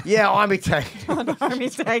tank? died. Yeah, army tank. Army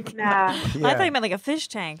tank. No. I thought Yeah. you meant like a fish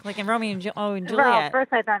tank, like in Romeo and, and Well, Juliet.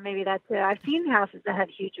 first I thought maybe that too. I've seen houses that have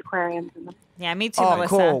huge aquariums in them. Yeah, me too, Oh, Melissa.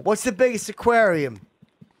 cool. What's the biggest aquarium?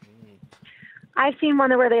 I've seen one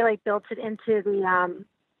where they like built it into the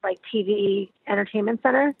like TV entertainment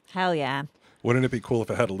center. Hell yeah. Wouldn't it be cool if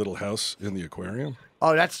it had a little house in the aquarium?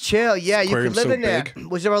 Oh, that's chill. Yeah, you could Aquarium's live so in there. big.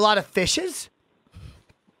 Was there a lot of fishes?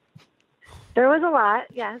 There was a lot,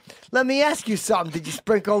 yes. Let me ask you something. Did you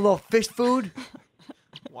sprinkle a little fish food?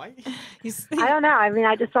 Why? I don't know. I mean,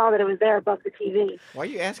 I just saw that it was there above the TV. Why are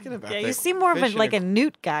you asking about Yeah, that? you seem more of a, Fish in like a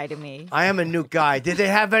newt guy to me. I am a new guy. Did they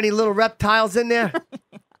have any little reptiles in there?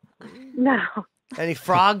 No. Any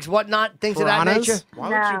frogs, whatnot, things of that Piranhas? nature? Why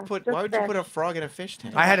would you No, put just Why would you fish. put a frog in a fish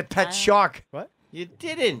tank? I had a pet shark. You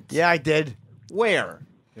didn't. Yeah, I did. Where?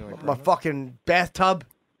 My fucking bathtub.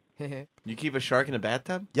 You keep a shark in a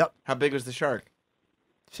bathtub? Yep. How big was the shark?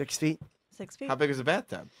 6 feet, 6 feet. How big was the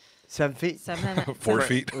bathtub? 7 feet. 4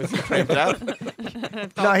 feet. Was it cramped out?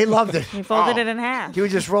 No, he loved it. He folded Oh. it in half. He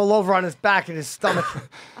would just roll over on his back and his stomach.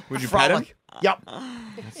 Would you pet him? frolic. Yep.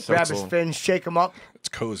 That's so Grab cool. his fins, shake him up. It's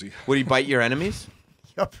cozy. Would he bite your enemies?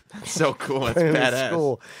 Yep. That's so cool. That's It was badass.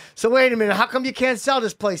 cool. So wait a minute. How come you can't sell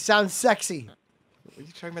this place? Sounds sexy. Are you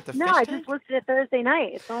talking about the No, fish I tank? just listed it Thursday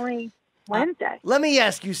night. It's only Wednesday. Let me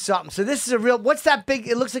ask you something. So this is a real. What's that big?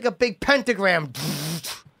 It looks like a big pentagram.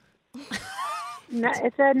 No,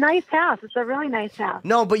 it's a nice house. It's a really nice house.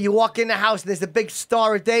 No, but you walk in the house and there's a big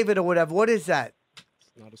Star of David or whatever. What is that?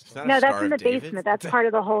 It's not a No, that's Star in of the David. basement. That's part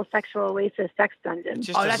of the whole sexual oasis sex dungeon. It's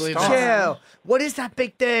just Oh, a that's star. chill. What is that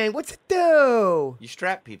big thing? What's it do? You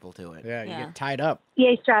strap people to it. Yeah, you Yeah. get tied up.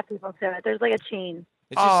 Yeah, you strap people to it. There's like a chain.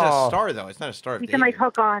 It's just Oh. a star, though. It's not a Star of You David. can like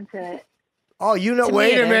hook on to it. Oh, you know. To me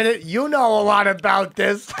Wait it a is. minute. You know a lot about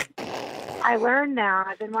this. I learned now.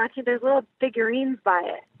 I've been watching. There's little figurines by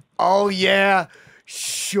it. Oh yeah,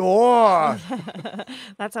 sure.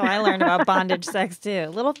 That's how I learned about bondage sex too.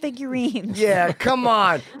 Little figurines. Yeah, come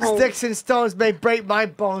on. Sticks and stones may break my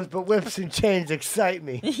bones, but whips and chains excite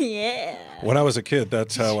me. Yeah. When I was a kid,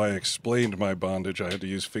 that's how I explained my bondage. I had to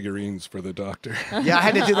use figurines for the doctor. Yeah, I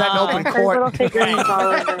had to do that in open There's little court. figurines all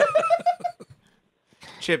over it.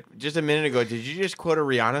 Chip, just a minute ago, did you just quote a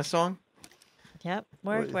Rihanna song? Yep.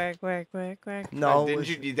 Work. No, it Didn't was,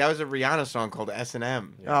 you? That was a Rihanna song called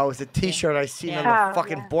S&M. oh, it was a T-shirt I seen on Yeah. the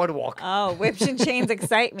fucking Oh, yeah. boardwalk. Oh, whips and chains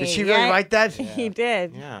excite me. Did she really Yeah, write that? He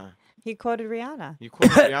did. Yeah. He quoted Rihanna. You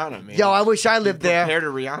quoted Rihanna, man. Yo, I wish I You lived there. prepared a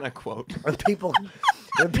Rihanna quote. And people, and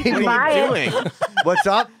What people, are you Buy it. doing? what's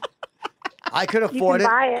up? I could You afford can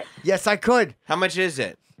it. buy it. Yes, I could. How much is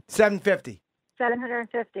it? $750.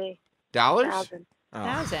 $750,000. Dollars? Oh.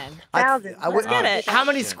 1,000. Thousand. I would- Let's get it. How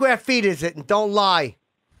many Shit. square feet is it? And don't lie.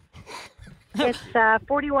 It's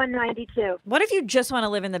 $41.92. What if you just want to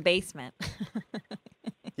live in the basement?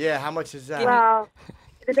 Yeah, how much is that? Well,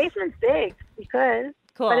 the basement's big. You could,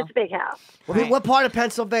 Cool. but it's a big house. What part of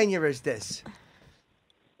Pennsylvania is this?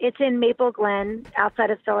 It's in Maple Glen, outside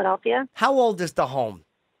of Philadelphia. How old is the home?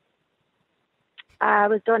 It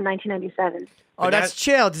was built in 1997. Oh, But that's that-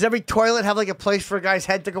 chill. Does every toilet have like a place for a guy's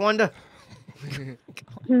head to go under?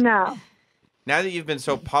 No. Now that you've been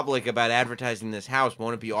so public about advertising this house,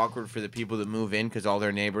 won't it be awkward for the people that move in because all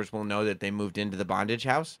their neighbors will know that they moved into the bondage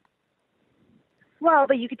house? Well,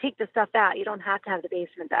 but you could take the stuff out. You don't have to have the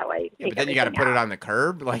basement that way. You can Yeah, take but then you got to everything put it out. on the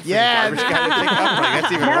curb, like Yeah. for the garbage guy to pick up. Like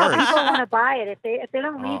that's even No, worse. people want to buy it. If they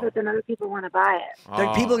don't leave Oh. it, then other people want to buy it.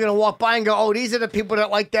 Then people are Oh, gonna walk by and go, "Oh, these are the people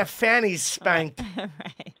that like their fannies spanked."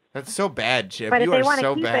 Right. that's so bad, Chip. But if You they are want to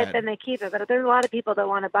so keep bad. it, then they keep it. But there's a lot of people that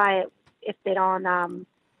want to buy it if they don't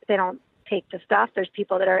take the stuff. There's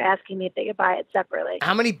people that are asking me if they could buy it separately.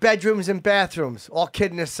 How many bedrooms and bathrooms? All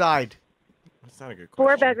kidding aside. That's not a good 4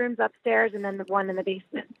 question. bedrooms upstairs and then the one in the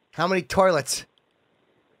basement. How many toilets?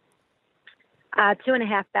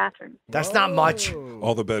 2.5 bathrooms. That's not much.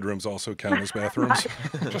 All the bedrooms also count as bathrooms.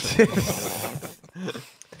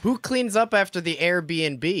 Who cleans up after the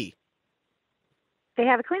Airbnb? They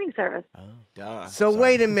have a cleaning service. Duh. So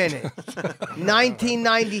wait a minute.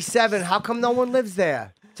 1997. How come no one lives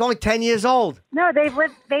there? It's only 10 years old. No, they've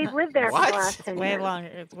lived there for the What? last 10 Way years. longer.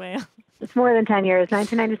 It's way. It's more than 10 years.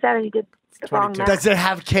 1997, you did the wrong 22. math. Does it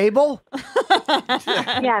have cable?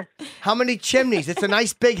 Yes. How many chimneys? It's a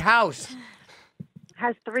nice big house.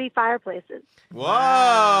 Has 3 fireplaces.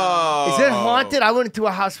 Whoa. Is it haunted? I went into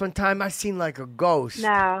a house one time. I seen like a ghost.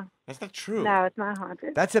 No, That's not true. no, it's not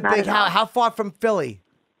haunted. That's a Not big at all. house. How far from Philly?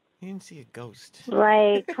 You didn't see a ghost.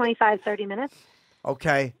 Like 25, 30 minutes.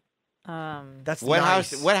 Okay. Um, That's What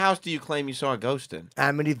nice. house? What house do you claim you saw a ghost in?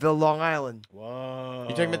 Amityville, Long Island. Whoa.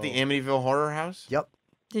 You talking about the Amityville Horror House? Yep.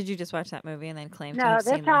 did you just watch that movie and then claim to No, have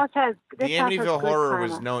this seen house has. This The house has Amityville good Horror karma.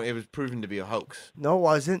 was known. It was proven to be a hoax. No, it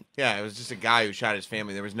wasn't. Yeah, it was just a guy who shot his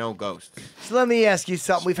family. There was no ghost. So let me ask you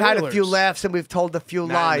something. We've had a few Spoilers. laughs and we've told a few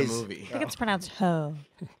Not in lies. the movie. I think it's pronounced ho.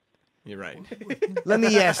 You're right. Let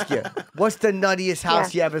me ask you. What's the nuttiest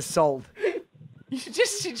house you ever sold? She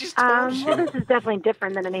just told you. Well, this is definitely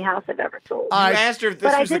different than any house I've ever sold. All You right. asked her if But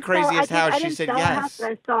this I was the did sell- craziest I house. She didn't said sell a house, yes.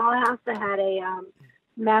 but I saw a house that had a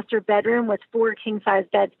master bedroom with 4 king-size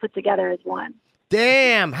beds put together as one.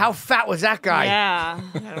 Damn. How fat was that guy? Yeah.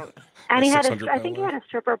 And he had 600 I think he had a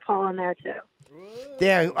stripper pole in there too.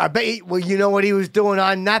 Damn. I bet. Well, you know what he was doing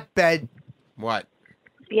on that bed? What?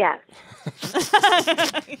 Yes.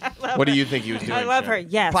 What do you think he was doing? I love her. Sharon?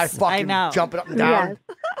 Yes. Probably fucking I know. jumping up and down.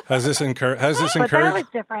 Yes. Has this But that was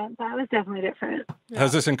encouraged? different. That was definitely different.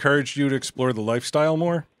 Has this encouraged you to explore the lifestyle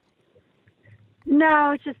more?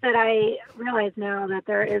 No, it's just that I realize now that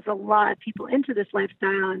there is a lot of people into this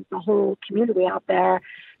lifestyle and the whole community out there,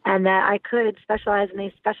 and that I could specialize in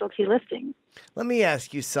a specialty listing. Let me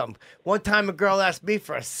ask you something. One time a girl asked me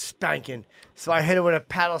for a spanking, so I hit her with a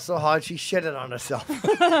paddle so hard she shitted on herself.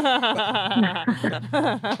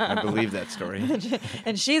 I believe that story.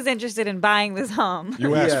 And she's interested in buying this home.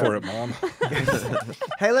 You asked Yeah. for it, Mom.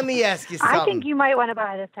 Hey, let me ask you something. I think you might want to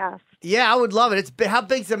buy this house. Yeah, I would love it. How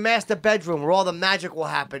big's the master bedroom where all the magic will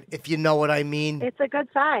happen, if you know what I mean? It's a good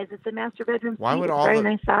size. It's a master bedroom. Why suite. would It's all very the-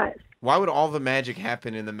 nice size. Why would all the magic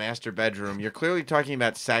happen in the master bedroom? You're clearly talking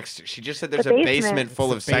about sex. She just said there's The a basement. basement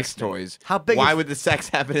full of It's a sex basement. toys. How big Why is- would the sex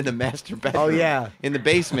happen in the master bedroom? Oh, yeah. In the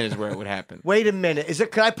basement is where it would happen. Wait a minute.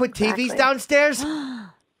 Could I put TVs Exactly. downstairs?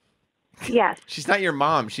 Yes. She's not your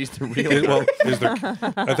mom. She's the real. Well, is there?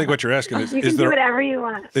 I think what you're asking You is can do there whatever you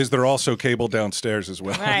want. is there also cable downstairs as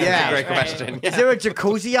well? Right. Yeah. Great right. question. Is there a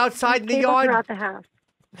jacuzzi outside in the Cable yard? throughout the house.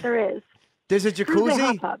 There is. There's a There's a jacuzzi?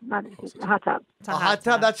 hot tub. Not a jacuzzi, a hot tub. It's A hot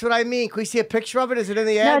tub? That's what I mean. Can we see a picture of it? Is it in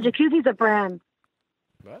the No, ad? jacuzzi's a brand.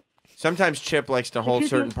 Sometimes Chip likes to hold Jacuzzi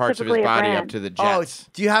certain is parts of his typically a body up brand. to the Oh, jets.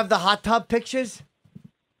 do you have the hot tub pictures?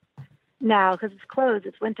 No, because it's closed.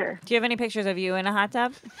 It's winter. Do you have any pictures of you in a hot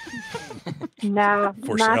tub? No,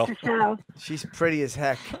 For not sale. to show. She's pretty as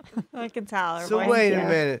heck. I can tell. Her So voice. wait a Yeah.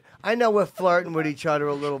 minute. I know we're flirting with each other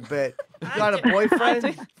a little bit. You got a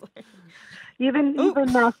boyfriend? You've been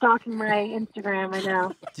stalking my Instagram. I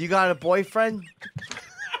know. Do you got a boyfriend?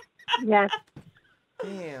 Yes.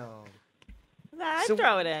 Damn. I'd So-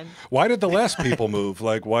 throw it in. Why did the last people move?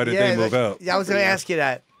 Like, why did they move out? Yeah, I was going to ask you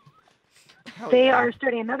that. They are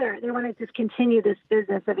starting another. They want to just continue this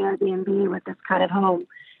business of Airbnb with this kind of home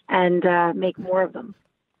and make more of them.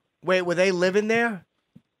 Wait, were they living there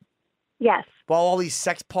Yes. while all these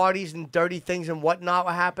sex parties and dirty things and whatnot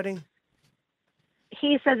were happening?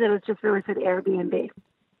 He says it was just really for the Airbnb.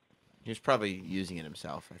 He was probably using it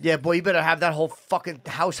himself. Yeah, boy, you better have that whole fucking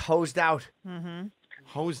house hosed out.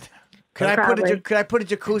 Hosed. Could I Probably. put a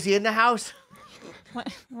jacuzzi in the house? What?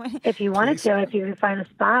 If you wanted to, if you could find a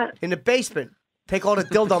spot. In the basement? Take all the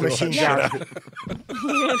dildo machines out.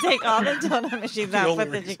 You're gonna take all the dildo machines out,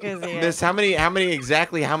 put the jacuzzi in. Miss, how many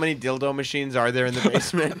dildo machines are there in the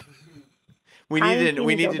basement? We I need haven't to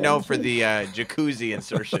we seen need to dildo know for the jacuzzi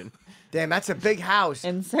insertion. Damn, that's a big house.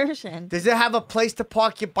 Insertion. Does it have a place to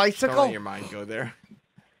park your Don't bicycle? let your mind go there.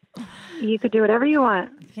 You could do whatever you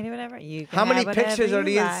want. You can do whatever. You can How many have whatever pictures are you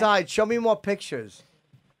the like. inside? Show me more pictures.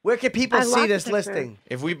 Where can people I see love this pictures. listing?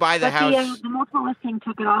 If we buy the But house, the multiple listing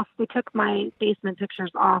took it off. They took my basement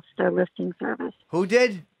pictures off their listing service. Who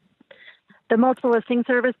did? The multiple listing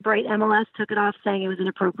service, Bright MLS, took it off saying it was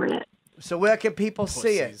inappropriate. So where can people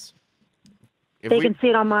see it? Pussies. if They we can see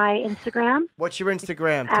it on my Instagram, What's your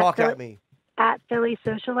Instagram? At Talk the- at me. at Philly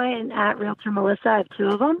Socialite and at Realtor Melissa. I have 2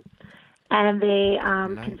 of them. And they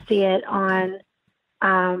can see it on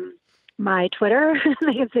my Twitter.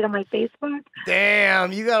 They can see it on my Facebook.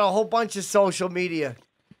 Damn, you got a whole bunch of social media.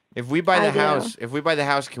 If we buy the I do.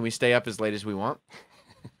 house, can we stay up as late as we want?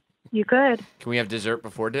 You could. Can we have dessert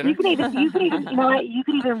before dinner? You could even, you know what? You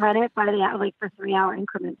could even run it by the like for 3-hour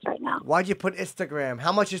increments right now. Why'd you put Instagram?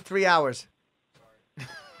 How much is 3 hours?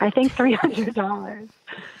 I think $300.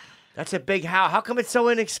 That's a big house. How come it's so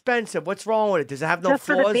inexpensive? What's wrong with it? Does it have no Just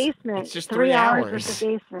for the floors? basement. It's just 3 3 hours hours. with the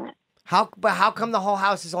basement. But how come the whole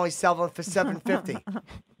house is only selling for $750?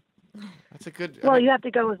 That's a good. Well, you have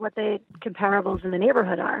to go with what the comparables in the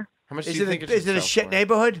neighborhood are. How much Is do you it think a, is it a shit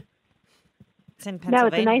neighborhood? It's in No,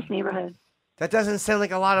 it's Pennsylvania. a nice neighborhood. That doesn't sound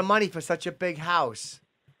like a lot of money for such a big house.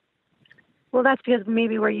 Well, that's because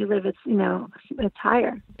maybe where you live, it's it's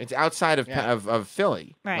higher. It's outside of of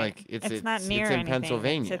Philly. Right. Like it's not near it's in anything.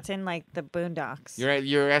 Pennsylvania. It's in like the boondocks.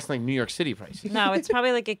 You're asking like New York City prices. No, it's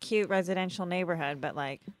probably like a cute residential neighborhood, but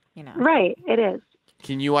like, Right, it is.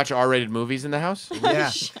 Can you watch R-rated movies in the house?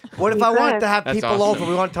 Yeah. What if I wanted to have That's people awesome.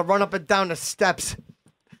 over? We wanted to run up and down the steps.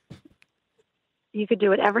 You could do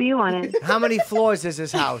whatever you wanted. How many floors is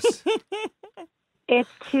this house? It's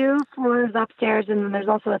 2 floors upstairs, and then there's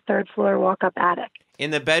also a 3rd floor walk-up attic.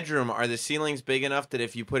 In the bedroom, are the ceilings big enough that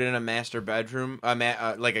if you put in a master bedroom,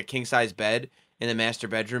 like a king-size bed in the master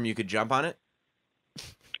bedroom, you could jump on it?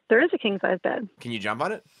 There is a king-size bed. Can you jump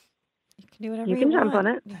on it? You can do whatever You can jump want.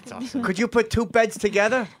 on it. That's awesome. Could you put 2 beds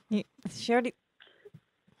together? She already.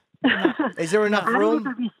 Is there enough I don't know if room?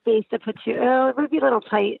 there'd be space to put 2. Oh, it would be a little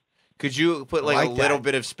tight. Could you put like I a like little that.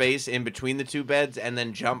 bit of space in between the 2 beds and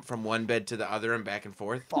then jump from one bed to the other and back and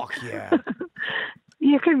forth? Fuck yeah.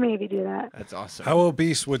 You could maybe do that. That's awesome. How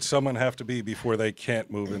obese would someone have to be before they can't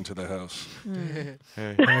move into the house?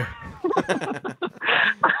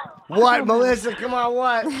 What, Melissa? Come on,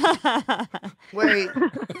 what? Wait.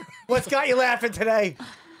 What's got you laughing today?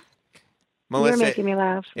 Melissa, You're making me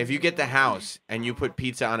laugh. if you get the house and you put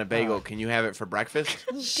pizza on a bagel, can you have it for breakfast?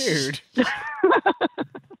 Dude.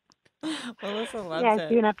 Melissa loves Yeah, it.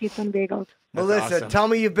 doing up pizza and bagels. That's Melissa, awesome. tell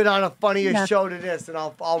me you've been on a funnier Yeah. show than this, and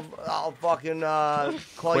I'll fucking call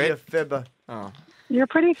Quit? you a fibber. Oh. You're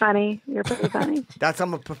pretty funny. You're pretty funny.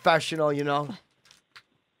 I'm a professional, you know.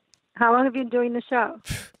 How long have you been doing the show?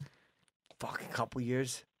 Fucking couple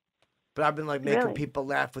years. But I've been like making Really? people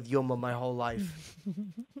laugh with humor my whole life.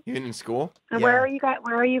 Even in school? And Yeah. where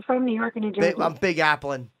are you from? New York or New Jersey? I'm Big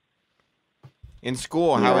Applin. In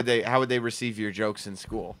school, Yeah. how would they receive your jokes in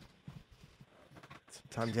school?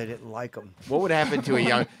 Sometimes I didn't like them. What would happen to a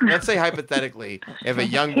young? Let's say hypothetically, if a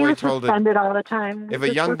young He boy was told a suspended all the time. if a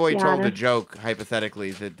Just young let's boy be told a honest. joke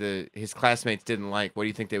hypothetically that his classmates didn't like, what do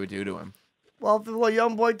you think they would do to him? Well, if the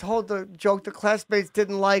young boy told the joke the classmates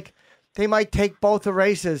didn't like, they might take both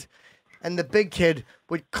erasers, and the big kid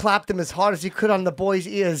would clap them as hard as he could on the boy's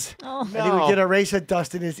ears. Oh, And he would get eraser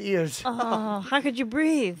dust in his ears. oh, how could you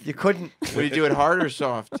breathe? You couldn't. Would he do it hard or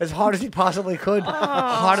soft? As hard as he possibly could.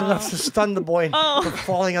 Hard enough to stun the boy from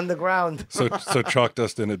falling on the ground. So chalk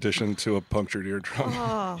dust in addition to a punctured eardrum.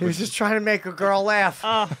 Oh, He was just trying to make a girl laugh.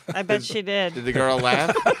 oh, I bet she did. Did the girl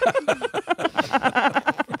laugh?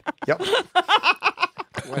 Yep.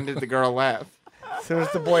 When did the girl laugh? As soon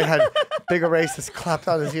as the boy had big erasers clapped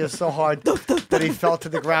on his ears so hard that he fell to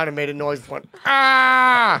the ground and made a noise that went,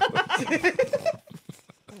 Ah!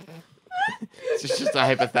 It's just a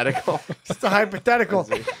hypothetical. just a hypothetical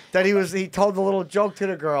that he told the little joke to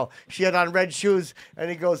the girl. She had on red shoes and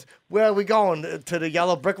he goes, "Where are we going? To the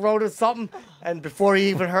yellow brick road or something?" And before he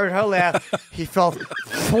even heard her laugh, he felt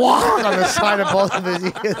thwack on the side of both of his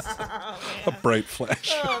ears. A bright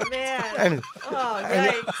flash. Oh man. And, Oh,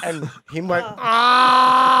 and, yikes. and he went,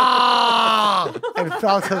 "Ah!" and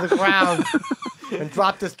fell to the ground and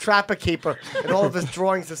dropped his trapper keeper. And all of his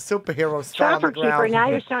drawings of superheroes fell on the Trapper keeper. ground. Now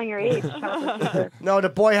you're showing your age. Trapper keeper. No, the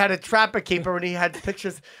boy had a trapper keeper and he had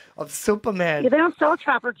pictures of Superman. Yeah, they don't sell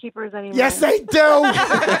trapper keepers anymore. Yes, they do.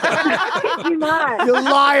 do not. You're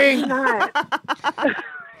lying. Do not.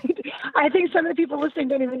 I think some of the people listening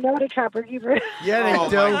don't even know what a trapper keeper is. Yeah, they Oh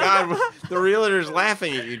do. my God, the realtor's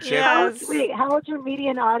laughing at you, Chip. Yes. Wait, how old's your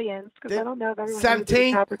median audience? Because I don't know if everyone knows what a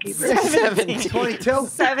 17. trapper keeper is. 22.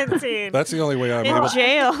 17. That's the only way I'm In able.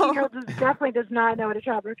 jail. Girl definitely does not know what a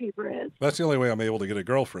trapper keeper is. That's the only way I'm able to get a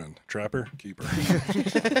girlfriend. Trapper, keeper.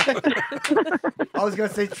 I was going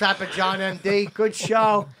to say Trapper John MD. Good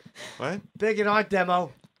show. What? Big in our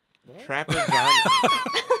demo. Trapper John?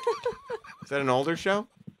 Is that an older show?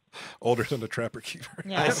 Older than the trapper keeper.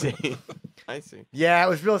 Yeah. I see. I see. Yeah, it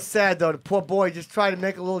was real sad, though. The poor boy just tried to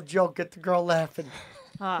make a little joke, get the girl laughing.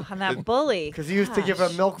 Oh, and that bully. Because he used to give her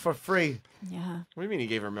Gosh. milk for free. Yeah. What do you mean he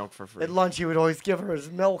gave her milk for free? At lunch, he would always give her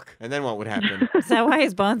his milk. And then what would happen? Is that why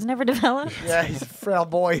his bones never developed? Yeah, he's a frail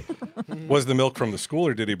boy. Was the milk from the school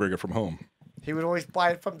or did he bring it from home? He would always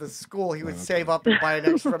buy it from the school. He would save up and buy an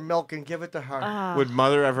extra milk and give it to her. Would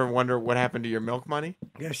mother ever wonder what happened to your milk money?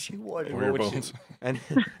 Yes, she would. Or your would she- bones.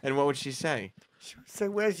 And what would she say? She would say,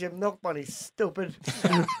 "Where's your milk money, stupid?"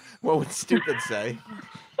 What would stupid say?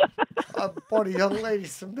 I bought a young lady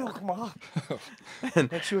some milk, Ma. And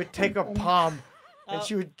she would take her palm and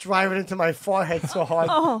she would drive it into my forehead so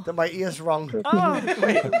hard that my ears rung.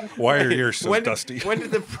 Why are yours so dusty? When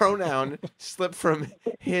did the pronoun slip from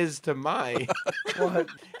his to my? What?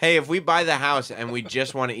 Hey, if we buy the house and we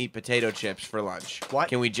just want to eat potato chips for lunch, What?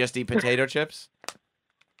 Can we just eat potato chips?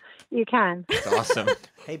 You can. That's awesome.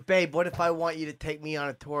 Hey, babe, what if I want you to take me on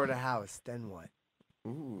a tour of the house? Then what?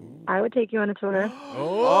 Ooh. I would take you on a tour.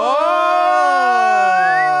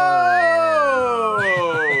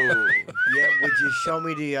 Yeah, would you show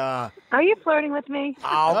me the, Are you flirting with me? Oh,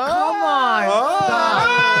 come on. Stop.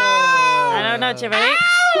 I don't know, Chip.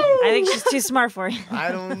 I think she's too smart for you.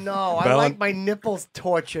 I don't know. I Bella- like my nipples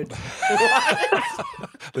tortured.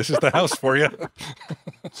 This is the house for you.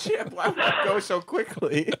 Chip, why would you go so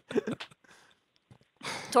quickly?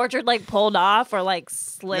 Tortured, like pulled off or like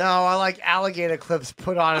slit. No, I like alligator clips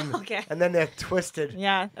put on them. Okay. And then they're twisted.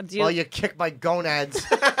 Yeah. Do you, While you kick my gonads.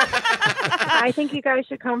 I think you guys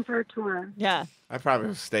should come for a tour. yeah. I probably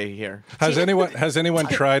will stay here. Has anyone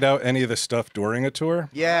tried out any of the stuff during a tour?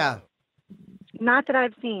 Yeah. Not that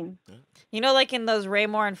I've seen. You know, like in those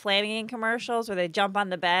Raymore and Flanagan commercials where they jump on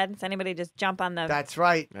the bed? Does anybody just jump on the... That's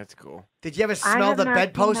right. That's cool. Did you ever I smell have the not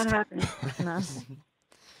bedpost? seen that happen. No.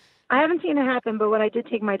 I haven't seen it happen, but when I did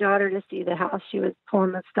take my daughter to see the house, she was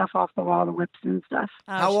pulling the stuff off the wall, the whips and stuff.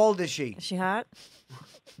 Oh, How old is she? Is she hot?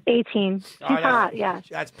 18. She's hot, yeah.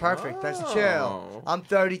 That's perfect. That's Oh. chill. I'm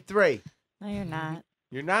 33. No, you're not.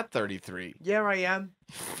 You're not 33. Yeah, I am.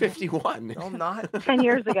 51. No, I'm not. 10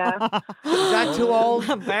 years ago. Is that too old?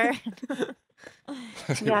 Bird.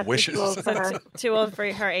 Yeah, Wishes. too old for her. Too old for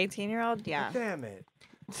her 18-year-old? Yeah. Damn it.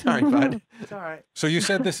 Sorry, bud. It's all right. So you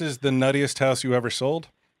said this is the nuttiest house you ever sold?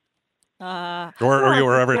 Uh, Or you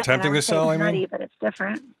were ever Well, attempting I to would say sell, it's I nutty, mean? but it's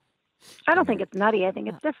different. I don't think it's nutty. I think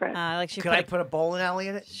it's different. like she Could put, I put a bowling alley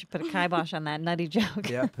in it? she put a kibosh on that nutty joke.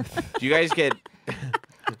 Yep. Do you guys get...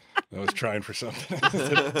 I was trying for something.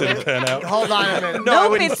 Didn't pan out. Hold on a minute. No, I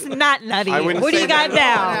Nope, wouldn't it's not nutty. I What wouldn't do you say got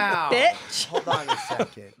that. now, bitch? Hold on a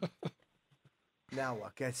second. Now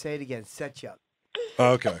what? Can I say it again? Set you up.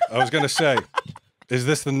 Okay. I was going to say, is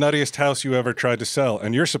this the nuttiest house you ever tried to sell?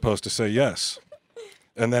 And you're supposed to say yes.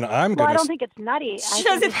 And then I'm Well, going I to... don't think it's nutty. She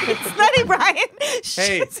doesn't think it's nutty,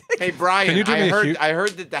 Brian. Hey, Brian, Can you do me a huge- I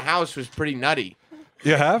heard that the house was pretty nutty.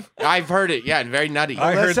 You have? I've heard it, yeah, very nutty.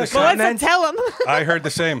 I heard the Melissa, same. Melissa, tell him. I heard the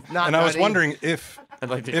same. Not And I was nutty. wondering if I'd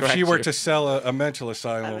like to she correct were you. to sell a mental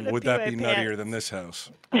asylum, gonna would pee that my be nuttier pants. than this house?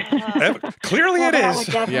 Well, Clearly it that would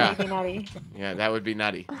is. definitely Yeah. be nutty. Yeah, that would be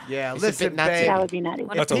nutty. Yeah, It's a listen, bit nutty. babe. That would be nutty.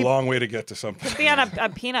 That's a long way to get to something. Be on a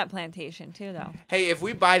peanut plantation, too, though. Hey, if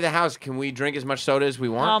we buy the house, can we drink as much soda as we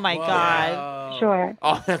want? Oh, my God. Sure.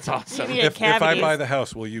 Oh, that's awesome. You need If I cavities. buy the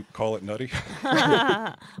house, will you call it nutty?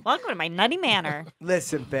 Welcome to my nutty manor.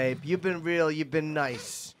 Listen, babe. You've been real. You've been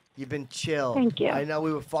nice. You've been chill. Thank you. I know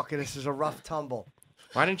we were fucking. This is a rough tumble.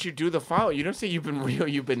 Why didn't you do the follow? You don't say you've been real,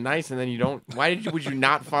 you've been nice, and then you don't. Why would you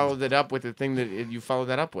not follow that up with the thing that you followed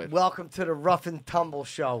that up with? Welcome to the Rough and Tumble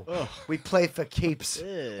Show. We play for keeps.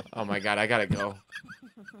 Oh my God, I gotta go.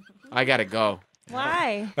 I gotta go.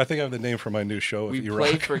 Why? I think I have the name for my new show with We play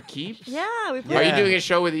E-Rock. for keeps. Yeah, we play. Are you Yeah. doing a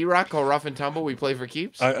show with E-Rock called Rough and Tumble? We play for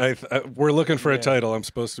keeps. We're looking for a title. I'm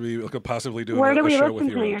supposed to be possibly doing Where a do we show with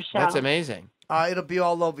listen to your E-Rock. show? That's amazing. It'll be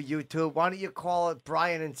all over YouTube. Why don't you call it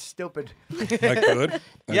Bryan and Stupid? I could. I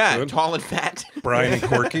Yeah, could. tall and fat. Brian and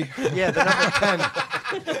Corky. Yeah, the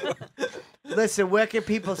number 10. Listen, where can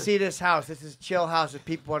people see this house? This is a chill house if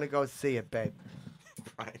people want to go see it, babe.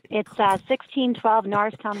 It's 1612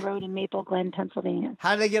 Norristown Road in Maple Glen, Pennsylvania.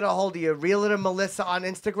 How do they get a hold of you? Realtor Melissa on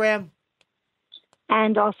Instagram?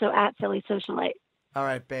 And also at Philly Socialite. All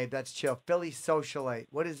right, babe, that's chill. Philly Socialite.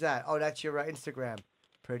 What is that? Oh, that's your Instagram.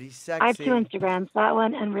 Pretty sexy. I have two Instagrams, that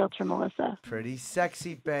one and Realtor Melissa. Pretty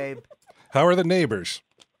sexy, babe. How are the neighbors?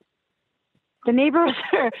 The neighbors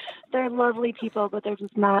they're lovely people, but they're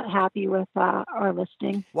just not happy with our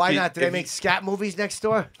listing. Why See, not? Do they if make scat movies next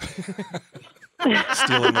door?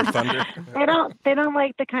 Stealing their thunder? They don't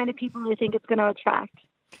like the kind of people they think it's going to attract.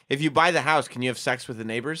 If you buy the house, can you have sex with the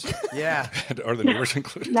neighbors? Yeah. Are the neighbors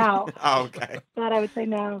included? No, Oh, okay. that I would say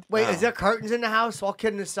no. Wait, Oh. is there curtains in the house? All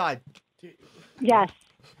kidding aside. Yes,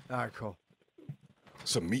 All right, cool.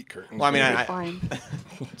 Some meat curtains. Well, I mean, I, fine.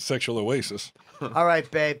 Sexual oasis. All right,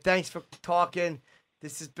 babe. Thanks for talking.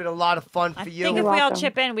 This has been a lot of fun I for think you. if You're we all welcome.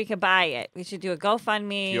 chip in, we could buy it. We should do a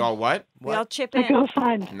GoFundMe. you all what? We all chip A in.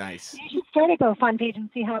 GoFund. Nice. You should start a GoFund page and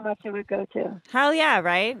see how much it would go to. Hell yeah,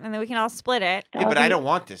 right? And then we can all split it. Yeah, but I don't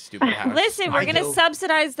want this stupid house. Listen, we're I going to do.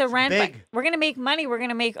 subsidize the rent. But big. we're going to make money. We're going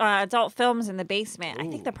to make adult films in the basement. I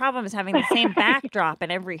think the problem is having the same backdrop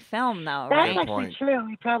in every film, though, That's right? Good actually point. true.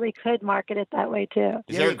 We probably could market it that way too.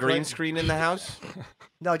 Is Yeah, there a you green could. screen in the house?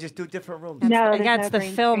 No, just do different rooms. No, I there's got no the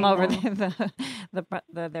green film screen over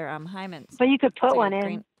now. their hymens. But you could put So one you in.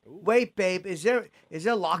 green- Wait, babe, is there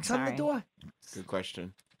locks on the Sorry. door? Good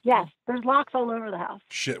question. Yes, there's locks all over the house.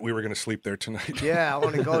 Shit, we were gonna sleep there tonight. Yeah, I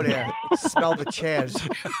want to go there. Smell the chairs.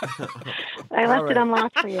 I left right. it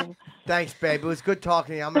unlocked for you. Thanks, babe. It was good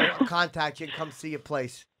talking to you. I'm gonna contact you and come see your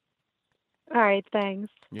place. All right, thanks.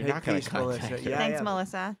 You're Hey, not going peace, to contact Melissa. her. Yeah, Thanks, yeah.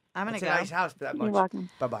 Melissa. I'm going It's to a go. nice house for that much. You're welcome.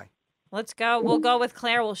 Bye bye. Let's go. We'll go with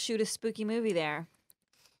Claire. We'll shoot a spooky movie there.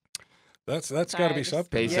 That's got to Sorry, be just- something.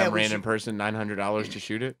 Pay Yeah, some we random should- person $900 to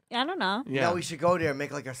shoot it? I don't know. Yeah. No, we should go there and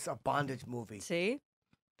make like a bondage movie. See?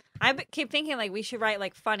 I keep thinking like we should write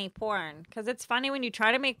like funny porn because it's funny when you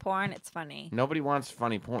try to make porn. It's funny. Nobody wants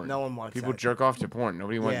funny porn. No one wants People that. jerk off to porn.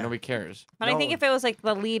 Yeah. Nobody cares. But I No think one- if it was like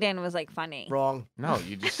the lead-in was like funny. Wrong. No,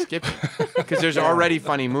 you just skip it. Because there's already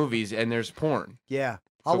funny movies and there's porn. Yeah.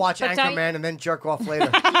 I'll So- watch But don't Anchorman and then jerk off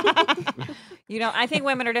later. You know, I think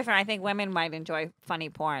women are different. I think women might enjoy funny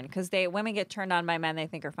porn because women get turned on by men they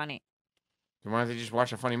think are funny. Then why don't they just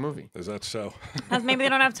watch a funny movie? Is that so? Because maybe they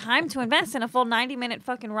don't have time to invest in a full 90-minute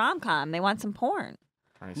fucking rom-com. They want some porn.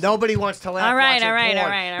 I see. Nobody wants to laugh All right, watching all right, porn. all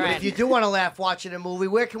right, all But right. if you do want to laugh watching a movie,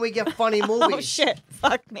 where can we get funny movies? Oh shit!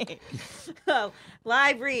 Fuck me. Oh,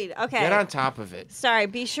 live read. Okay. Get on top of it. Sorry.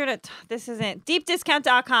 Be sure to. This isn't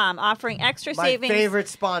deepdiscount.com offering extra My savings. favorite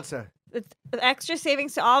sponsor. It's extra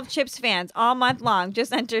savings to all of Chips fans all month long.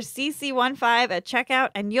 Just enter CC15 at checkout,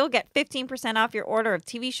 and you'll get 15% off your order of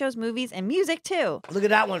TV shows, movies, and music too. Look at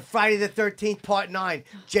that one. Friday the 13th, Part 9.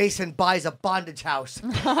 Jason buys a bondage house.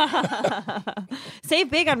 Save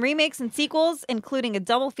big on remakes and sequels, including a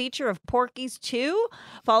double feature of Porky's 2,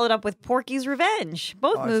 followed up with Porky's Revenge.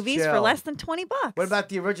 Both Oh, movies for chill. less than $20. What about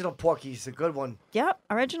the original Porky's? A good one. Yep,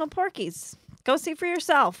 original Porky's. Go see for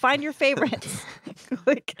yourself. Find your favorites.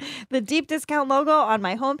 Click the deep discount logo on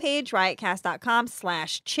my homepage,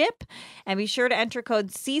 riotcast.com/chip. And be sure to enter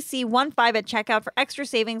code CC15 at checkout for extra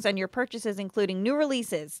savings on your purchases, including new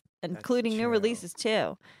releases. Including new chill. releases,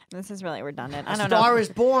 too. This is really redundant. I A don't Star know. is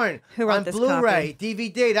Born Who wrote on this Blu-ray,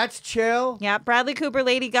 DVD. That's chill. Yeah, Bradley Cooper,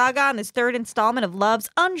 Lady Gaga on his third installment of Love's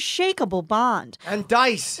Unshakable Bond. And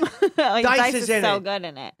Dice. Dice is is in so it. good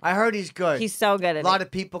in it. I heard he's good. He's so good A at lot it.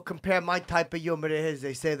 of people compare my type of humor to his.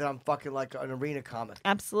 They say that I'm fucking like an arena comic.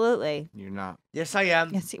 Absolutely. You're not. Yes, I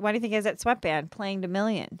am. Yes, why do you think he's at Sweatband playing to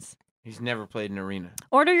millions? He's never played an arena.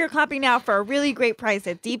 Order your copy now for a really great price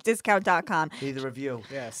at deepdiscount.com. Neither of you.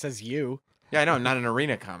 Yeah, it says you. Yeah, I know. Not an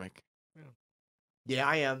arena comic. Yeah,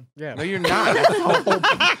 I am. Yeah. No, you're not. That's the whole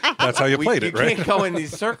point. That's how you played it, You right? can't go in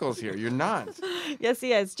these circles here. You're not. Yes,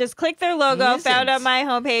 he is. Just click their logo He found on isn't. my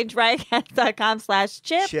homepage,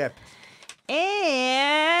 riotcast.com/chip. Chip.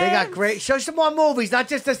 And They got great. Show some more movies, not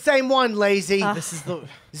just the same one, lazy. This is the.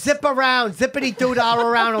 Zip around, zippity doo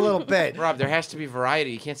around a little bit. Rob, there has to be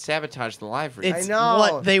variety. You can't sabotage the live read. It's know.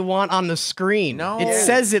 what they want on the screen. No. It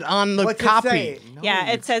says it on the What's copy. it say? No, Yeah,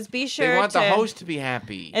 you- it says be sure They want to. the host to be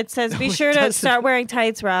happy. It says be it sure to doesn't. start wearing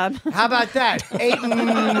tights, Rob. How about that?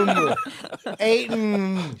 Eight.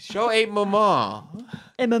 Show 8 Mama.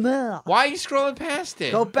 MML. Why are you scrolling past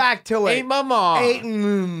it? Go back to it. 8 Mama. Eight.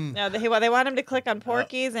 No, they want him to click on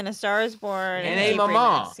Porky's and A Star Is Born And Deep A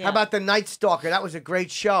Mama. Remix. Yeah. How about The Night Stalker? That was a great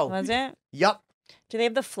show. Was it? Yup. Do they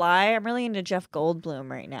have The Fly? I'm really into Jeff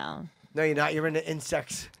Goldblum right now. No, you're not. You're into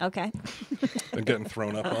insects. Okay. Been getting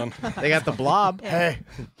thrown up on. They got the blob. Hey.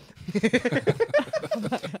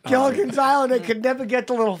 Gilligan's Island, they could never get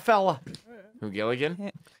the little fella. Who,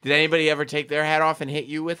 Gilligan? Did anybody ever take their hat off and hit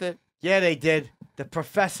you with it? Yeah, they did. The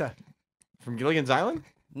professor. From Gilligan's Island?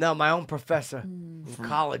 No, my own professor in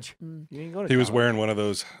college. You didn't go to He was college. wearing one of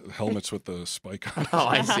those helmets with the spike on it. Oh,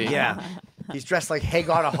 I see. Yeah. He's dressed like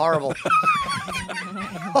Hagar the Horrible.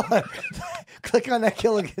 Click on that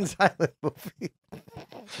Gilligan's Island movie.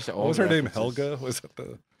 Just What old was her name? references. Helga? Was it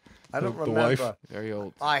the? I don't The remember. wife? Very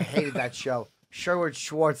old. I hated that show. Sherwood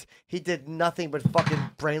Schwartz, he did nothing but fucking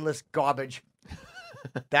brainless garbage.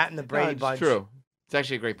 That and the No, Brady it's Bunch. true. It's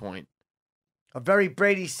actually a great point. A very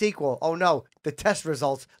Brady sequel. Oh no, the test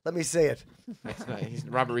results. Let me see it. That's not,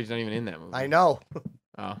 Robert Reed's not even in that movie. I know.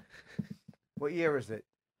 Oh. What year is it?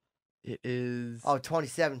 It is Oh,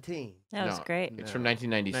 2017. That was No. great. It's from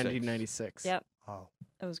 1996. 1996. Yep. Oh.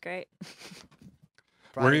 It was great.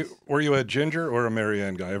 Were you a Ginger or a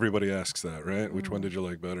Marianne guy? Everybody asks that, right? Which one did you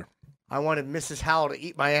like better? I wanted Mrs. Howell to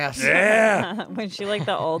eat my ass. Yeah. When she like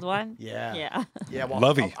the old one. Yeah. Yeah. Yeah. Well,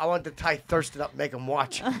 Lovey. I wanted to tie Thurston up, make him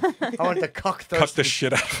watch. I wanted to cuck Thurston. Cut the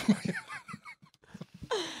shit out of me.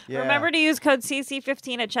 Yeah. Remember to use code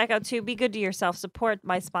CC15 at checkout too. Be good to yourself. Support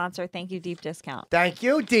my sponsor. Thank you, Deep Discount. Thank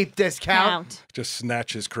you, deep discount. Count. Just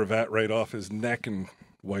snatch his cravat right off his neck and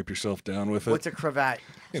wipe yourself down with it. What's a cravat?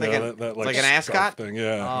 You It's know, like that, like an scarf ascot? thing.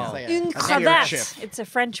 Yeah. Oh. It's like Une a cravate. neckerchief. It's a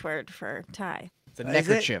French word for tie. It's a Is it?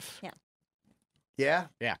 neckerchief. Yeah.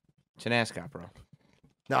 It's an ascot, bro.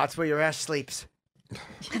 No, that's where your ass sleeps.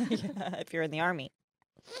 If you're in the army.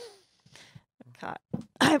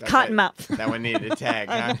 I have cotton mouth. That one needed a tag,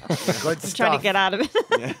 huh? Good I'm stuff. trying to get out of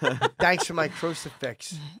it. Thanks for my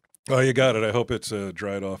crucifix. Oh, you got it. I hope it's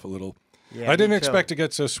dried off a little. Yeah, I didn't me expect too. to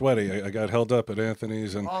get so sweaty. I got held up at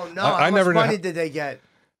Anthony's, and Oh no! I How never much know money did they get?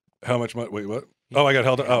 how much money. Wait, what? Oh, I got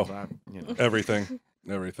held up. Oh, You know. everything.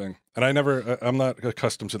 And I never. I'm not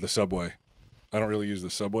accustomed to the subway. I don't really use the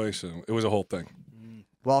subway, so it was a whole thing.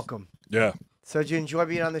 Welcome. Yeah, So did you enjoy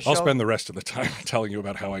being on the show? I'll spend the rest of the time telling you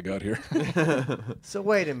about how I got here. So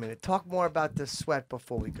wait a minute. Talk more about the sweat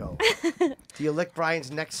before we go. Do you lick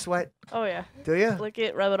Brian's neck sweat? Oh yeah. Do you? Lick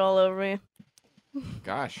it, rub it all over me.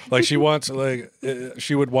 Gosh. Like she wants,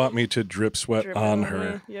 she would want me to drip sweat Drip on it on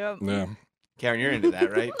her. me. Yep. Yeah. Karen, you're into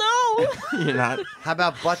that, right? No. You're not. How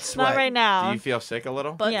about butt sweat? Not right Do now. you feel sick a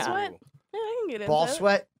little? Butt Yeah. sweat. Yeah, I can get into Ball it.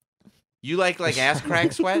 sweat? You like ass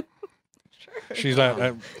crack sweat? She's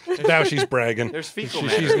not. Now she's bragging. There's fecal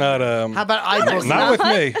She's matter. not. How about eye boogies? Not with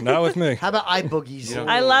me. Not with me. How about eye boogies? You don't-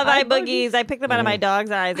 I love eye Eye boogies. I pick them out of my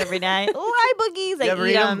dog's eyes every night. Oh, eye boogies. You ever I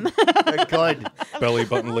eat eat them. They're good. Belly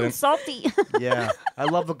button lint. Salty. Yeah. I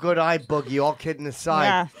love a good eye boogie, all kidding aside.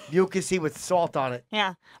 Yeah. Mucusy with salt on it.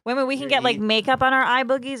 Yeah. Women, we can get like makeup on our eye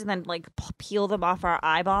boogies and then like peel them off our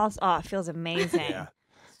eyeballs. Oh, it feels amazing. Yeah.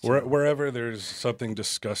 Wherever there's something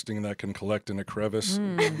disgusting that can collect in a crevice,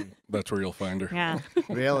 that's where you'll find her. Yeah.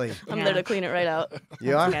 Really? I'm Yeah. there to clean it right out.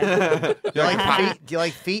 You are? Good. Do you like feet? Do you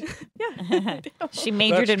like feet? She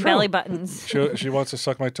majored That's in true. belly buttons. She wants to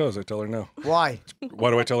suck my toes. I tell her no. Why? Why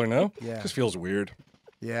do I tell her no? Yeah. Just feels weird.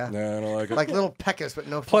 Yeah. No, I don't like it. Like little peckers, but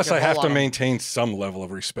no Plus, I fucking have hole to on 'em. maintain some level of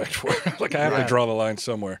respect for her. Like, I have Yeah. to draw the line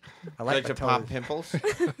somewhere. I Like like to my pop toes. pimples?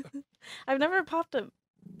 I've never popped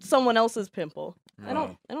someone else's pimple. I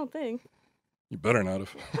No. don't think. You better not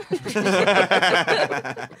have.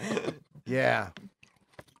 Yeah.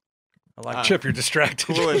 I like Chip, you're distracted.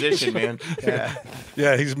 Cool addition, man. Yeah.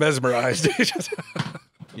 Yeah, he's mesmerized.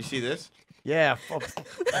 You see this? Yeah.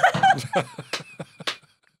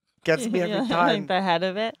 Gets me every Yeah, time. like the head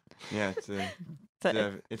of it. Yeah,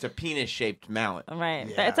 it's a penis-shaped mallet. Right.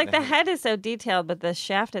 Yeah. It's like the head is so detailed, but the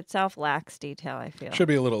shaft itself lacks detail, I feel. Should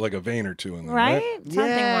be a little like a vein or two in there, Right? right? Something more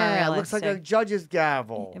Yeah. realistic. Looks like a judge's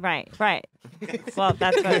gavel. Right. Well,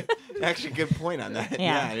 that's what. Actually, good point on that. Yeah.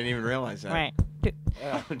 Yeah, I didn't even realize that. Right.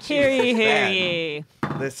 Oh, geez, Hear ye, that's hear bad. ye.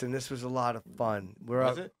 Listen, this was a lot of fun. We're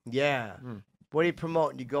Was up. it? Yeah. What are you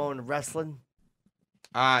promoting? You going to wrestling?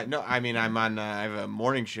 No, I mean I'm on. I have a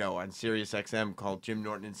morning show on Sirius XM called Jim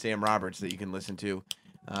Norton and Sam Roberts that you can listen to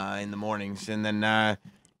in the mornings, and then I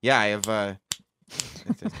have a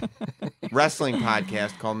wrestling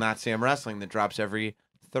podcast called Not Sam Wrestling that drops every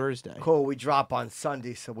Thursday. Cool. We drop on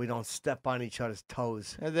Sunday so we don't step on each other's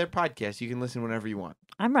toes. They're podcasts. You can listen whenever you want.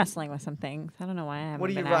 I'm wrestling with some things. I don't know why I haven't What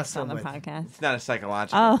are you been asked on the wrestling with? podcast. It's not a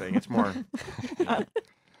psychological Oh. thing. It's more.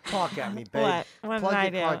 Talk at me, babe. What? What Plug did I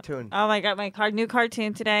your do? cartoon. Oh my god, my new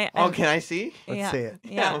cartoon today. Oh, I'm- can I see? Let's see it.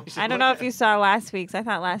 Yeah. we should I don't look know at if you saw last week's. I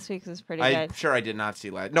thought last week's was pretty I'm good. sure I did not see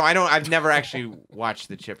last. No, I don't. I've never actually watched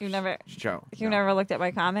the Chip You never- show. You No. never looked at my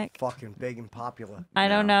comic? Fucking big and popular. I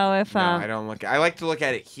don't know if No, I don't look. I like to look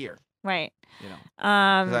at it here. right. You know,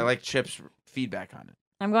 because I Um like Chip's feedback on it.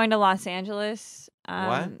 I'm going to Los Angeles.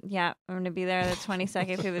 What? Yeah, I'm going to be there the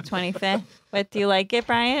 22nd through the 25th. What, do you like it,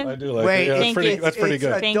 Brian? I do like Wait, it. Yeah, thank you. that's pretty it's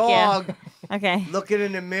good. a Thank you. dog Okay. looking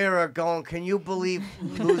in the mirror going, can you believe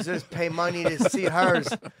losers pay money to see hers?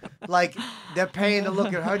 Like, they're paying to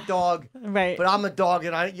look at her dog, Right. but I'm a dog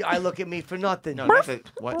and I look at me for nothing. No, not the,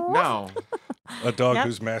 what? No. A dog Yep.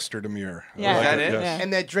 who's mastered a mirror. I Yeah. like Is that it? Yes. Yeah.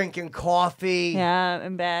 And they're drinking coffee. Yeah,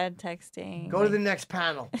 in bed, texting. Go to the next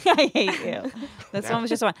panel. I hate you. This one was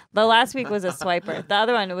just one. The last week was a swiper. The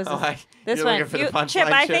other one was Oh, this you're one. looking for the punchline, Chip,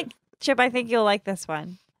 I Chip? think Chip, I think you'll like this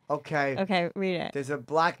one. Okay. Okay, read it. There's a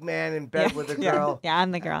black man in bed with a Yeah. girl. Yeah,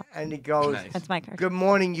 I'm the girl. And he goes, Nice. That's my card. good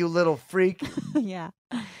morning, you little freak. Yeah.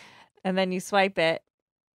 And then you swipe it.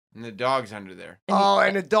 And the dog's under there. And you- Oh,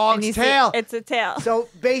 and the and dog's you see- tail. it's a tail. So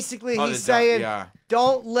basically, Oh, he's the dog- saying, yeah.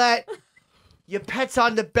 don't let your pets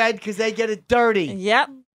on the bed because they get it dirty. Yep.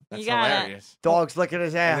 That's You got it. hilarious. Dog's licking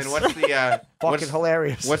his ass. And then what's the fucking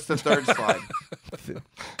hilarious. What's the third slide?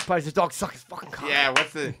 Probably the dog suck his fucking cock. Yeah,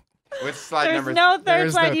 what's slide There's number? no third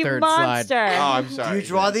There's slide, no you third slide. monster. Oh, I'm Do sorry. you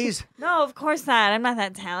draw these? No, of course not. I'm not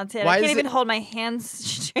that talented. Why I is can't even it- hold my hands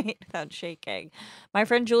straight without shaking. My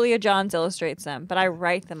friend Julia Johns illustrates them, but I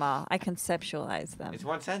write them all. I conceptualize them. It's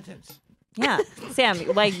one sentence. Yeah. Sam,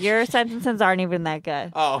 like your sentences aren't even that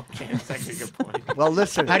good. Oh, okay. That's actually a good point. Well,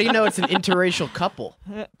 listen. How do you know it's an interracial couple?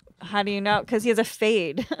 How do you know? Because he has a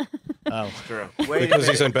fade. Oh, It's true. Wait a Because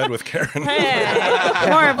he's minute. in bed with Kerryn. Hey,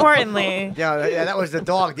 more importantly. Yeah, that was the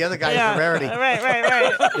dog. The other guy's Yeah. the rarity. Right.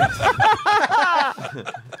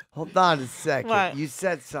 Hold on a second. What? You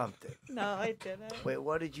said something. No, I didn't. Wait,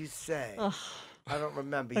 what did you say? Ugh. I don't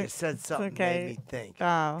remember. You said something okay. made me think.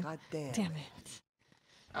 Oh, God damn. damn it.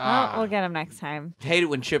 Ah. We'll get him next time. Hate it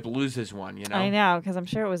when Chip loses one, you know? I know, because I'm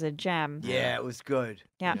sure it was a gem. Yeah, it was good.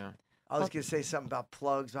 Yeah. I was going to say something about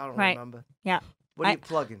plugs. I don't Right. remember. Yeah. What are I- you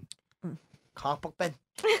plugging? Comic book Ben?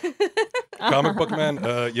 Comic book man?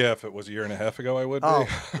 Yeah, if it was a year and a half ago, I would Oh.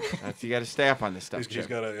 be. You got to stay up on this stuff. He's Chip.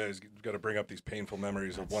 got to bring up these painful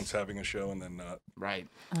memories of once having a show and then not. Right.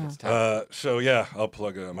 Oh. It's tough. So yeah, I'll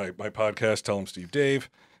plug my podcast. Tell him Steve Dave,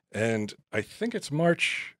 and I think it's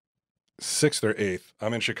March 6th or 8th.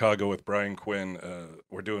 I'm in Chicago with Bryan Quinn.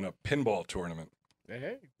 We're doing a pinball tournament.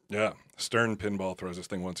 hey. Yeah, Stern Pinball throws this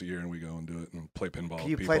thing once a year, and we go and do it and play pinball. Can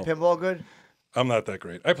you with play people. pinball good? I'm not that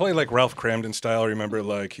great. I play like Ralph Cramden style. Remember,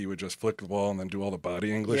 like he would just flick the ball and then do all the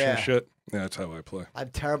body English and Yeah. shit. Yeah, that's how I play. I'm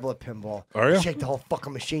terrible at pinball. Are you? Shake the whole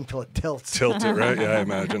fucking machine till it tilts. Tilt it, right? Yeah, I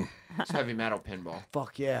imagine. It's heavy metal pinball.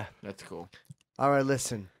 Fuck yeah. That's cool. All right,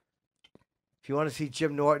 listen. If you want to see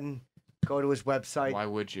Jim Norton, go to his website. Why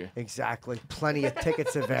would you? Exactly. Plenty of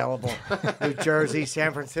tickets available. New Jersey,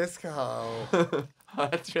 San Francisco.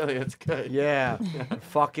 That's good. Yeah.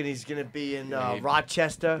 Fucking, he's going to be in Yeah, he-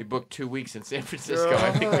 Rochester. You booked 2 weeks in San Francisco.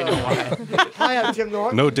 I think we know why. Hi, I'm Jim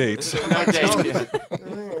Norton. No dates. No dates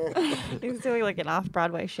yet. He's doing like an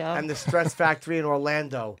off-Broadway show. And the Stress Factory in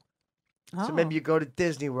Orlando. oh. So maybe you go to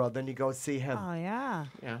Disney World, then you go see him. Oh, yeah.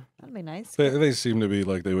 Yeah. That'd be nice. They seem to be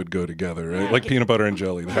like they would go together, right? Like peanut butter and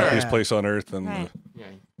jelly, the happiest Yeah. place on earth. And Right. Yeah.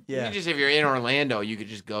 Yeah. You just if you're in Orlando, you could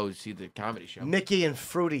just go see the comedy show. Mickey and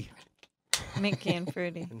Fruity Minky and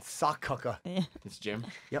Fruity. and Sock Hooker. Yeah. It's Jim.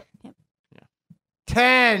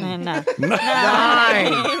 10, And, 9,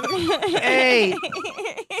 8,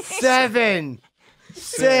 7,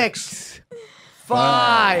 6,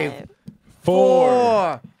 5,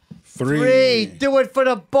 4, 3. Do it for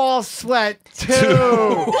the ball sweat. 2,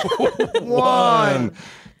 1.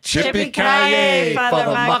 Yippee-ki-yay, for the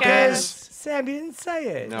motherfuckers. muckers. Sam, you didn't say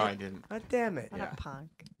it. No, I didn't. God damn it. What a punk.